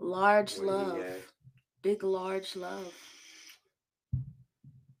 Large love. Big large love.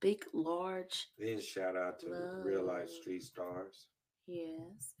 Big large. Then shout out to love. Real Life Street Stars.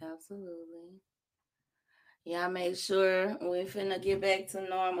 Yes, absolutely. Y'all make sure we finna get back to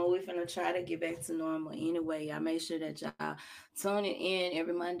normal. We finna try to get back to normal anyway. Y'all make sure that y'all tune it in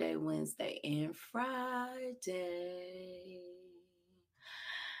every Monday, Wednesday, and Friday.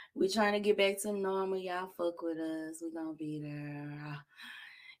 We trying to get back to normal. Y'all fuck with us. We gonna be there.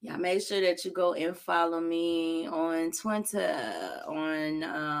 Y'all make sure that you go and follow me on Twitter, on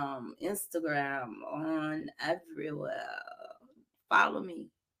Instagram, on everywhere. Follow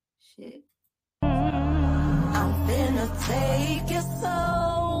me. Shit. I'm finna take your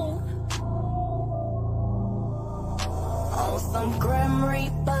soul on some Grim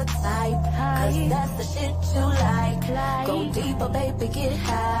Reaper type, cause that's the shit you like. Go deeper, baby, get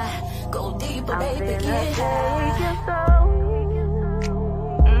high. Go deeper, baby, get high.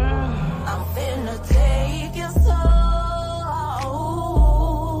 I'm finna take your soul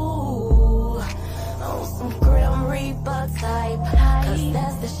on some Grim Reaper type, cause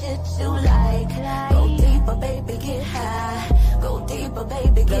that's the shit you like. Go deeper, baby, get high. Go deeper,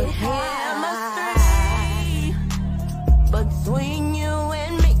 baby, get high. Between you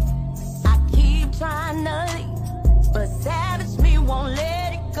and me, I keep trying to leave, but savage me won't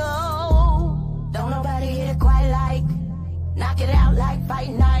let it go. Don't nobody hit it quite like, knock it out like fight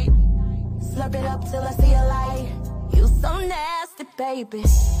night. Slurp it up till I see a light. You so nasty, baby.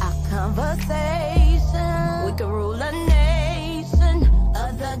 Our conversation, we can rule a nation,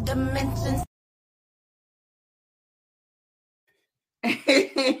 other dimensions.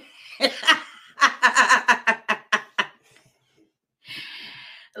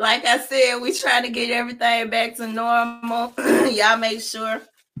 Like I said, we try to get everything back to normal. Y'all make sure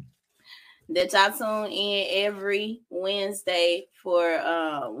that y'all tune in every Wednesday for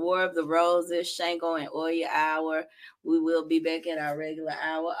War of the Roses, Shango and Oya Hour. We will be back at our regular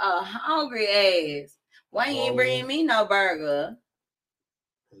hour. Oh, hungry ass. Why you ain't bringing me no burger?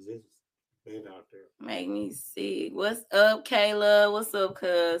 Cause it's been out there. Make me sick. What's up, Kayla? What's up,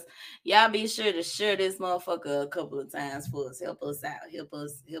 cuz? Y'all be sure to share this motherfucker a couple of times for us. Help us out. Help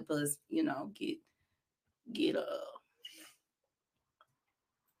us, get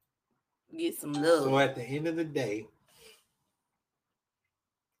get some love. So at the end of the day,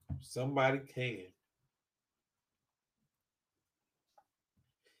 somebody can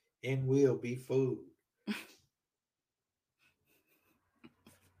and will be food.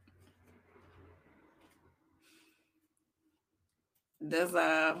 That's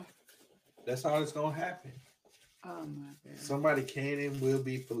all. That's all that's gonna happen. Oh my god. Somebody can and will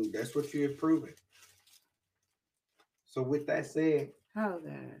be food. That's what you're proving. So with that said, Oh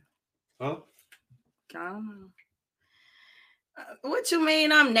god. huh? Come on. What you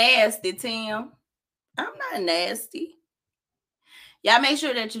mean I'm nasty, Tim? I'm not nasty. Y'all make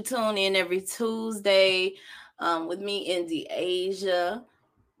sure that you tune in every Tuesday with me in the Asia.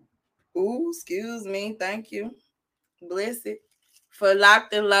 Ooh, excuse me. Thank you. Bless it. For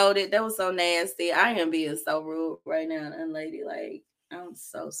Locked and Loaded. That was so nasty. I am being so rude right now and unladylike. I'm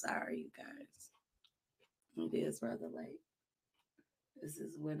so sorry, you guys. It is rather late. This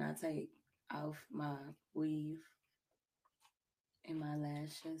is when I take off my weave and my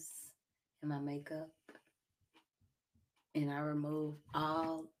lashes and my makeup. And I remove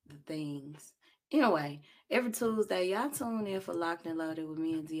all the things. Anyway, every Tuesday, y'all tune in for Locked and Loaded with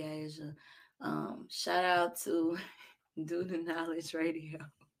me and Deasia. Shout out to Do the Knowledge Radio.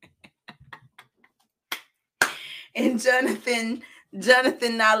 And Jonathan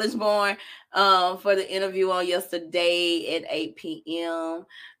Knowledgeborn for the interview on yesterday at 8 p.m.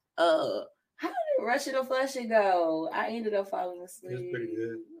 How did Rush It or Flush It go? I ended up falling asleep. It's pretty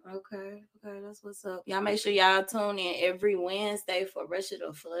good. Okay, that's what's up. Y'all make sure y'all tune in every Wednesday for Rush It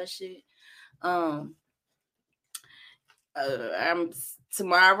or Flush It. I'm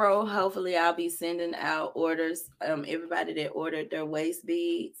tomorrow. Hopefully, I'll be sending out orders. Everybody that ordered their waist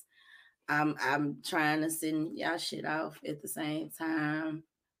beads. I'm trying to send y'all shit off at the same time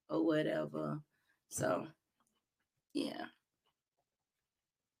or whatever. So yeah.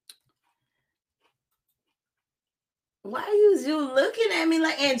 Why you looking at me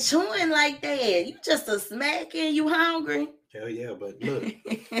like and chewing like that? You just a smacking. You hungry? Hell yeah, but look,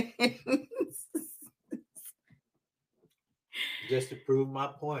 just to prove my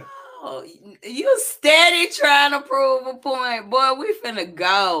point. Oh, you steady trying to prove a point, boy. We finna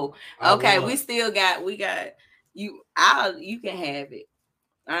go. Okay, we got you. You can have it.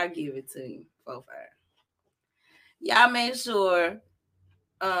 I'll give it to you. 4-5. Y'all make sure.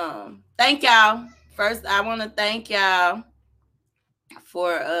 Thank y'all. First, I want to thank y'all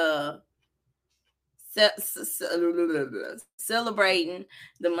for celebrating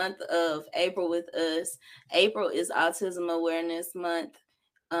the month of April with us. April is Autism Awareness Month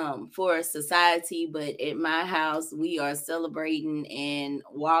for society, but at my house, we are celebrating and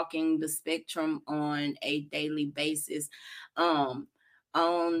walking the spectrum on a daily basis.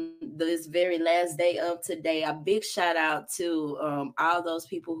 On this very last day of today, a big shout out to all those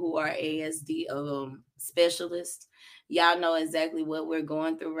people who are ASD specialists. Y'all know exactly what we're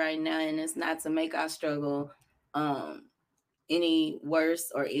going through right now, and it's not to make our struggle any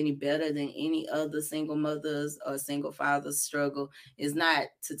worse or any better than any other single mothers or single fathers struggle. Is not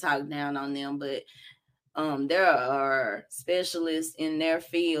to talk down on them, but there are specialists in their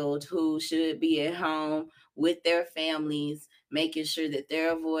field who should be at home with their families, making sure that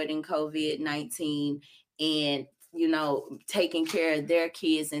they're avoiding COVID-19 and taking care of their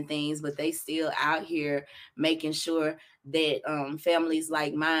kids and things, but they still out here making sure that families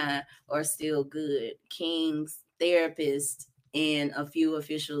like mine are still good. Kings, therapists, and a few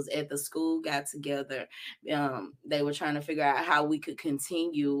officials at the school got together. They were trying to figure out how we could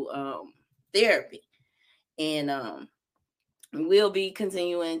continue therapy. And we'll be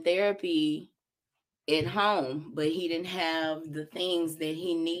continuing therapy at home, but he didn't have the things that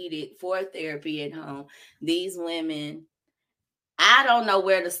he needed for therapy at home. These women, I don't know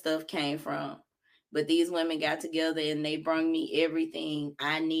where the stuff came from, but these women got together and they brought me everything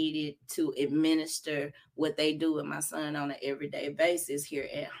I needed to administer what they do with my son on an everyday basis here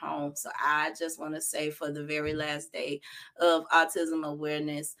at home. So I just want to say, for the very last day of Autism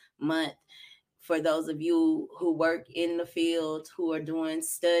Awareness Month, for those of you who work in the field, who are doing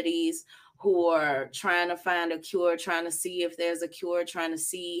studies, who are trying to find a cure, trying to see if there's a cure, trying to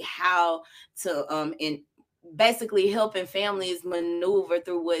see how to basically helping families maneuver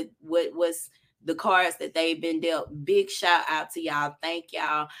through what was the cards that they've been dealt. Big shout out to y'all. Thank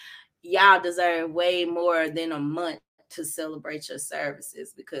y'all. Y'all deserve way more than a month to celebrate your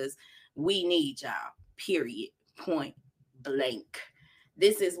services because we need y'all. Period. Point blank.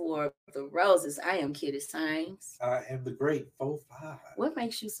 This is War of the Roses. I am Kitty Sames. I am the great 4-5. What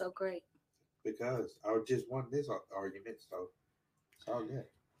makes you so great? Because I just won this argument, so it's all good.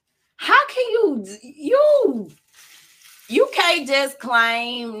 How can you can't just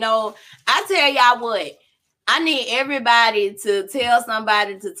claim no? I tell y'all what, I need everybody to tell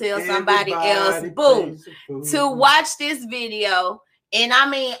somebody somebody else, boom, to watch this video. And I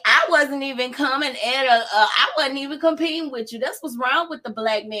mean, I wasn't even coming at I wasn't even competing with you. That's what's wrong with the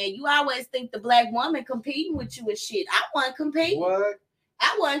black man. You always think the black woman competing with you and shit. I wasn't competing. What?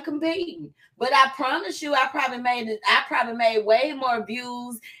 I wasn't competing. But I promise you, I probably made way more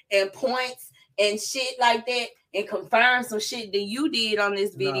views and points and shit like that and confirmed some shit than you did on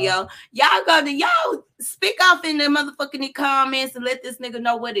this video. No. Y'all speak off in the motherfucking comments and let this nigga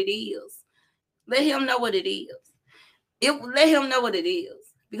know what it is. Let him know what it is. Let him know what it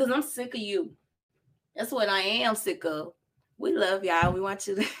is. Because I'm sick of you. That's what I am sick of. We love y'all. We want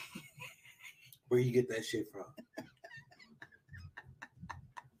you to. Where you get that shit from?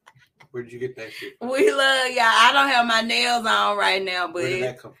 Where did you get that shit from? We love y'all. I don't have my nails on right now, but where did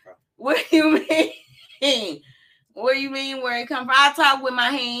that come from? What do you mean? What do you mean where it come from? I talk with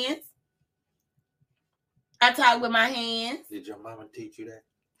my hands. Did your mama teach you that?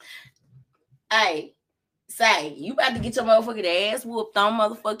 Hey, say, you about to get your motherfucking ass whooped on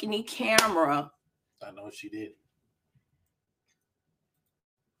motherfucking camera. I know she did.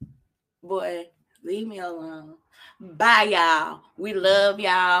 Boy, leave me alone. Bye, y'all. We love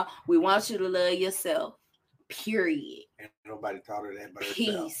y'all. We want you to love yourself. Period. And nobody taught her that but Peace.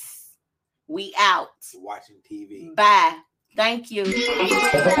 herself. We out. Watching TV. Bye. Thank you. Hell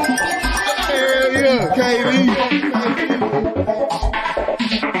yeah,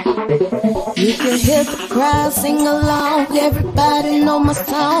 You can hear the crowd sing along. Everybody know my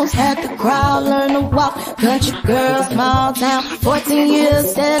songs. Had the crowd learn to walk. Country girl, small town. 14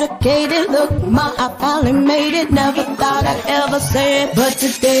 years dedicated. Look, ma, I finally made it. Never thought I'd ever say it, but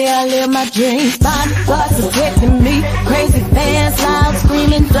today I live my dreams. Bodyguards protecting me. Crazy fans, loud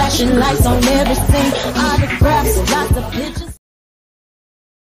screaming, flashing lights on every scene. Autographs, lots of pictures.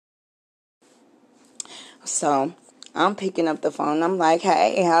 So I'm picking up the phone. I'm like,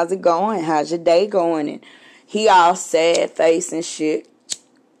 hey, how's it going? How's your day going? And he all sad face and shit.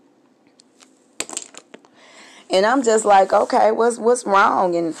 And I'm just like, okay, what's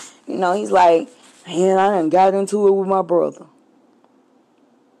wrong? And, you know, he's like, man, I done got into it with my brother.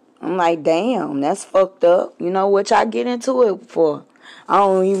 I'm like, damn, that's fucked up. You know what y'all get into it for? I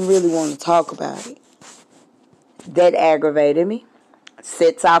don't even really want to talk about it. That aggravated me.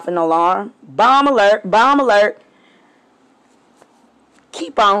 Sets off an alarm. Bomb alert, bomb alert.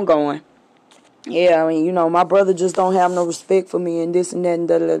 Keep on going. Yeah, I mean, you know, my brother just don't have no respect for me and this and that and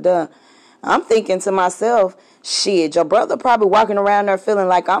da-da-da-da. I'm thinking to myself, shit, your brother probably walking around there feeling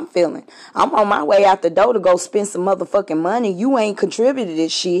like I'm feeling. I'm on my way out the door to go spend some motherfucking money. You ain't contributed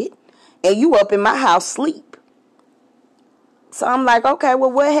this shit. And you up in my house sleep. So I'm like, okay,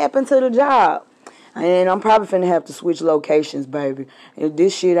 well, what happened to the job? And I'm probably finna have to switch locations, baby. If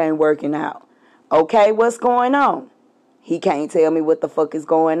this shit ain't working out. Okay, what's going on? He can't tell me what the fuck is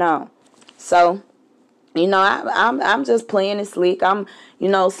going on. So, you know, I'm just playing it slick. I'm, you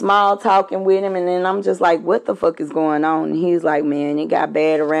know, small talking with him, and then I'm just like, what the fuck is going on? And he's like, man, it got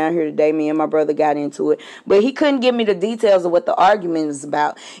bad around here today. Me and my brother got into it. But he couldn't give me the details of what the argument was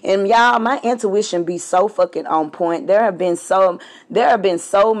about. And y'all, my intuition be so fucking on point. There have been so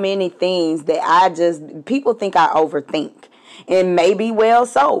many things that people think I overthink. And maybe well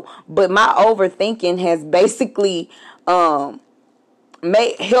so. But my overthinking has basically help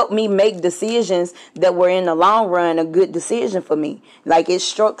me make decisions that were in the long run a good decision for me. Like it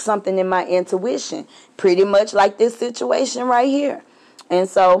struck something in my intuition, pretty much like this situation right here. And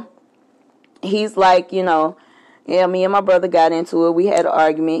so he's like, you know, yeah, me and my brother got into it. We had an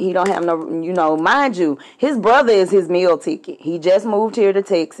argument. He don't have no, you know, mind you, his brother is his meal ticket. He just moved here to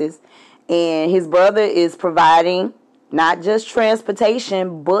Texas, and his brother is providing not just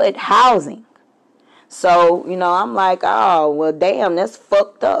transportation, but housing. So, you know, I'm like, oh, well, damn, that's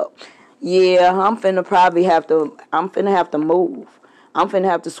fucked up. Yeah, I'm finna have to move. I'm finna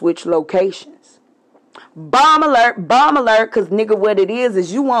have to switch locations. Bomb alert, because nigga, what it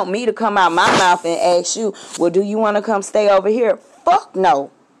is you want me to come out my mouth and ask you, well, do you want to come stay over here? Fuck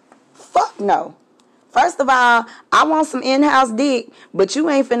no. Fuck no. First of all, I want some in-house dick, but you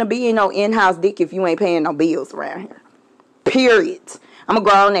ain't finna be in no in-house dick if you ain't paying no bills around here. Period. I'm a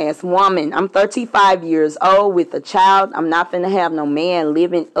grown-ass woman. I'm 35 years old with a child. I'm not finna have no man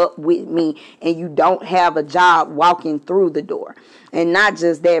living up with me and you don't have a job walking through the door. And not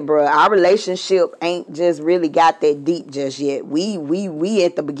just that, bro. Our relationship ain't just really got that deep just yet. We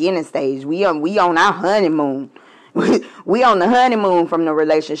at the beginning stage. We on our honeymoon. We on the honeymoon from the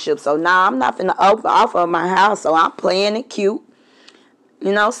relationship. So nah, I'm not finna offer my house. So I'm playing it cute.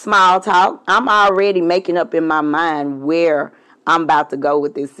 You know, small talk. I'm already making up in my mind where I'm about to go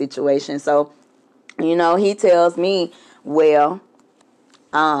with this situation. So, you know, he tells me, well,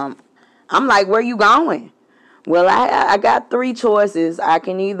 I'm like, where you going? Well, I got 3 choices. I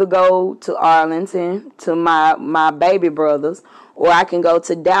can either go to Arlington to my baby brothers, or I can go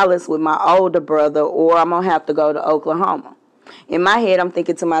to Dallas with my older brother, or I'm going to have to go to Oklahoma. In my head, I'm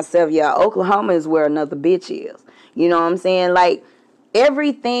thinking to myself, yeah, Oklahoma is where another bitch is. You know what I'm saying? Like,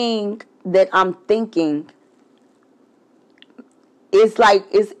 everything that I'm thinking, it's like,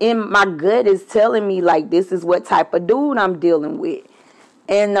 it's in my gut is telling me, like, this is what type of dude I'm dealing with.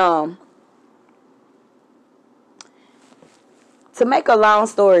 And, to make a long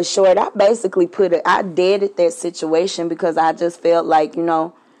story short, I basically I deaded that situation because I just felt like, you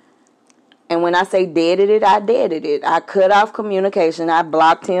know, and when I say deaded it, I deaded it. I cut off communication. I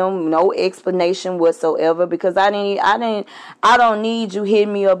blocked him, no explanation whatsoever, because I don't need you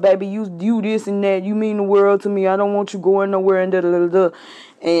hitting me up, baby. You this and that. You mean the world to me. I don't want you going nowhere and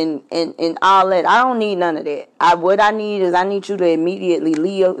and all that. I don't need none of that. What I need is I need you to immediately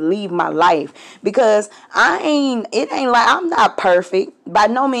leave my life, because it ain't like I'm not perfect. By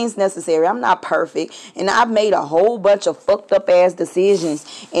no means necessary. I'm not perfect. And I've made a whole bunch of fucked up ass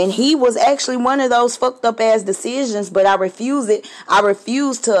decisions. And he was actually one of those fucked up ass decisions, but I refuse it. I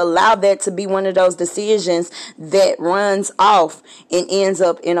refuse to allow that to be one of those decisions that runs off and ends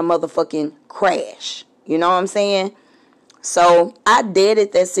up in a motherfucking crash. You know what I'm saying? So I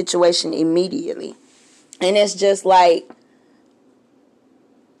deaded that situation immediately. And it's just like,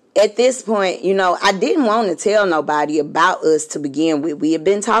 at this point, you know, I didn't want to tell nobody about us to begin with. We had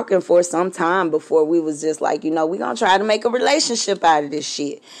been talking for some time before we was just like, you know, we're going to try to make a relationship out of this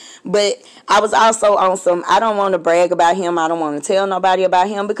shit. But I was also on some, I don't want to brag about him. I don't want to tell nobody about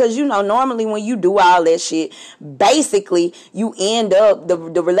him, because, you know, normally when you do all that shit, basically you end up, the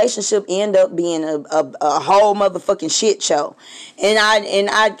relationship end up being a whole motherfucking shit show. And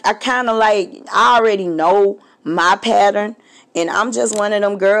I kind of like, I already know my pattern. And I'm just one of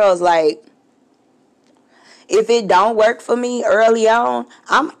them girls, like, if it don't work for me early on,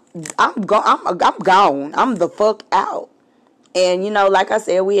 I'm gone. I'm the fuck out. And, you know, like I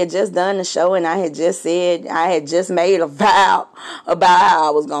said, we had just done the show, and I had just made a vow about how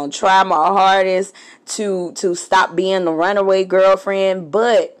I was going to try my hardest to stop being the runaway girlfriend.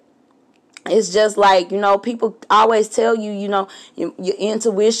 But it's just like, you know, people always tell you, you know, your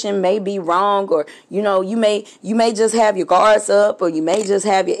intuition may be wrong, or, you know, you may just have your guards up, or you may just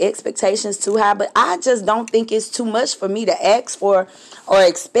have your expectations too high. But I just don't think it's too much for me to ask for or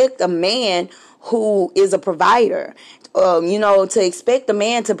expect a man who is a provider. You know, to expect a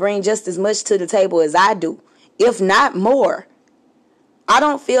man to bring just as much to the table as I do, if not more. I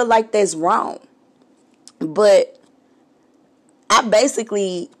don't feel like that's wrong. But I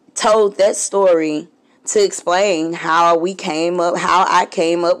basically told that story to explain how I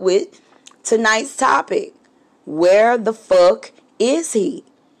came up with tonight's topic. Where the fuck is he?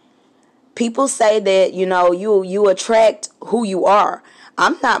 People say that, you know, you attract who you are.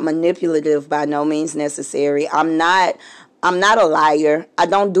 I'm not manipulative by no means necessary. I'm not a liar. I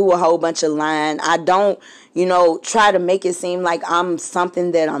don't do a whole bunch of lying. I don't, you know, try to make it seem like I'm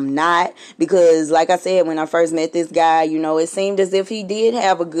something that I'm not. Because, like I said, when I first met this guy, you know, it seemed as if he did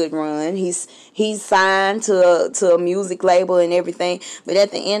have a good run. He's signed to a music label and everything. But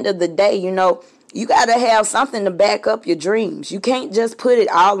at the end of the day, you know, you got to have something to back up your dreams. You can't just put it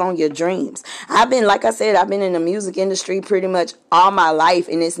all on your dreams. Like I said, I've been in the music industry pretty much all my life,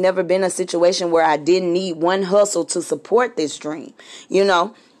 and it's never been a situation where I didn't need one hustle to support this dream, you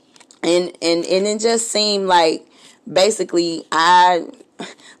know? And it just seemed like, basically,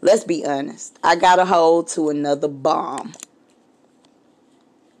 let's be honest, I got a hold to another bomb.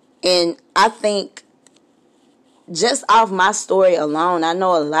 And I think, just off my story alone, I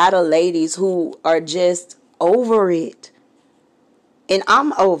know a lot of ladies who are just over it. And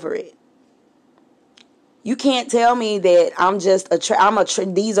I'm over it. You can't tell me that I'm just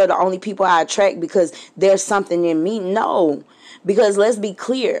these are the only people I attract because there's something in me. No. Because let's be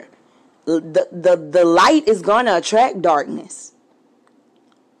clear. The light is going to attract darkness.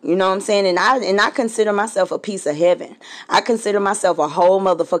 You know what I'm saying? And I consider myself a piece of heaven. I consider myself a whole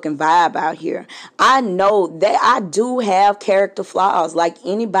motherfucking vibe out here. I know that I do have character flaws like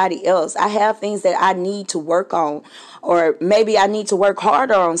anybody else. I have things that I need to work on, or maybe I need to work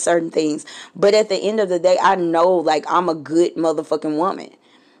harder on certain things. But at the end of the day, I know like I'm a good motherfucking woman.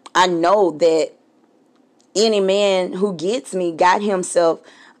 I know that any man who gets me got himself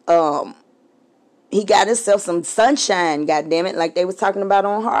he got himself some sunshine, goddammit, like they was talking about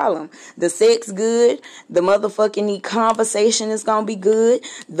on Harlem. The sex good, the motherfucking conversation is gonna be good,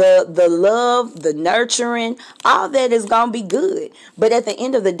 the love, the nurturing, all that is gonna be good. But at the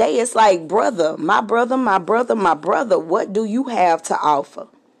end of the day, it's like, brother, my brother, my brother, my brother, what do you have to offer?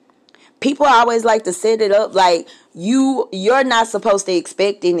 People always like to set it up like you're not supposed to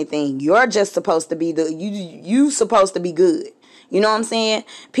expect anything. You're just supposed to be you supposed to be good. You know what I'm saying?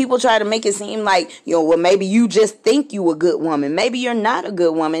 People try to make it seem like, well, maybe you just think you a good woman. Maybe you're not a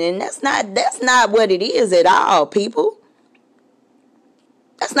good woman. And that's not what it is at all, people.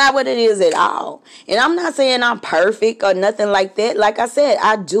 That's not what it is at all. And I'm not saying I'm perfect or nothing like that. Like I said,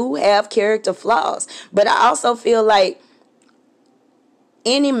 I do have character flaws. But I also feel like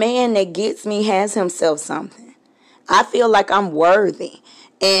any man that gets me has himself something. I feel like I'm worthy.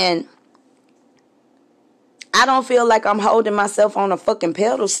 And I don't feel like I'm holding myself on a fucking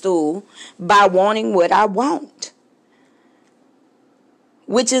pedestal by wanting what I want.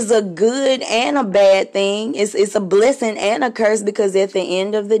 Which is a good and a bad thing. It's a blessing and a curse, because at the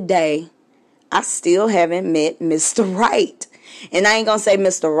end of the day, I still haven't met Mr. Right. And I ain't gonna say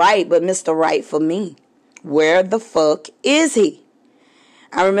Mr. Right, but Mr. Right for me. Where the fuck is he?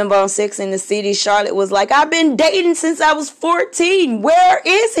 I remember on Sex and the City, Charlotte was like, I've been dating since I was 14. Where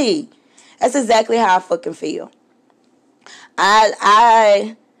is he? That's exactly how I fucking feel.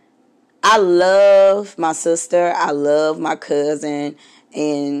 I love my sister. I love my cousin.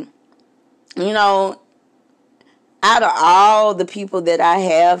 And, you know, out of all the people that I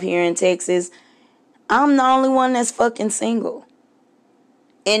have here in Texas, I'm the only one that's fucking single.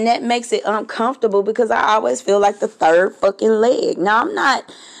 And that makes it uncomfortable because I always feel like the third fucking leg. Now, I'm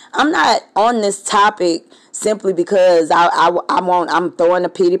not on this topic simply because I'm throwing a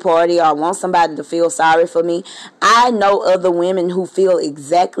pity party, or I want somebody to feel sorry for me. I know other women who feel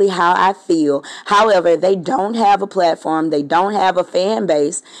exactly how I feel. However, they don't have a platform. They don't have a fan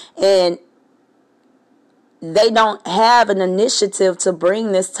base. And they don't have an initiative to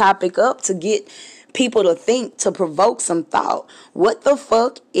bring this topic up, to get people to think, to provoke some thought. What the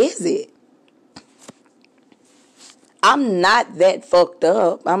fuck is it? I'm not that fucked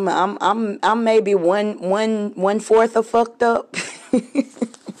up. I'm maybe one fourth of fucked up.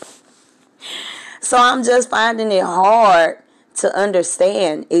 So I'm just finding it hard to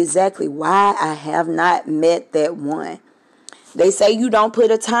understand exactly why I have not met that one. They say you don't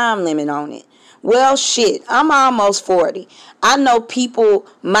put a time limit on it. Well, shit, I'm almost 40. I know people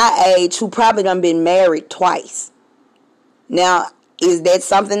my age who probably done been married twice. Now, is that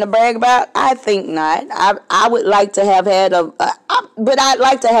something to brag about? I think not. I would like to have had but I'd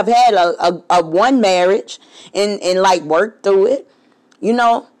like to have had a one marriage and like work through it. You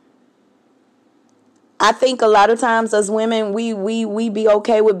know, I think a lot of times as women, we be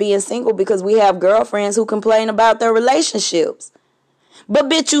okay with being single because we have girlfriends who complain about their relationships. But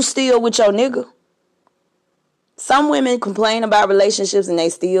bitch, you still with your nigga. Some women complain about relationships and they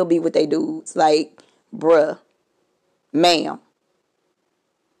still be with their dudes. Like, bruh, ma'am,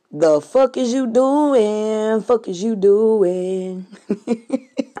 the fuck is you doing? Fuck is you doing?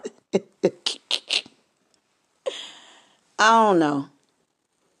 I don't know.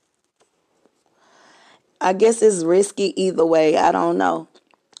 I guess it's risky either way. I don't know.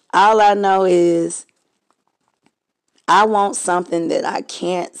 All I know is I want something that I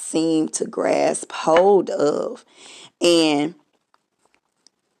can't seem to grasp hold of. And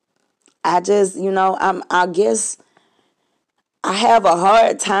I just, I guess I have a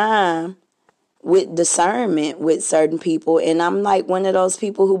hard time with discernment with certain people. And I'm like one of those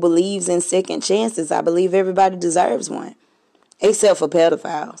people who believes in second chances. I believe everybody deserves one, except for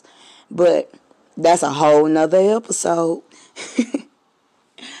pedophiles. But that's a whole nother episode.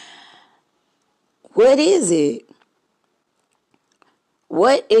 What is it?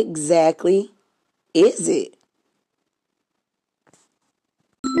 What exactly is it?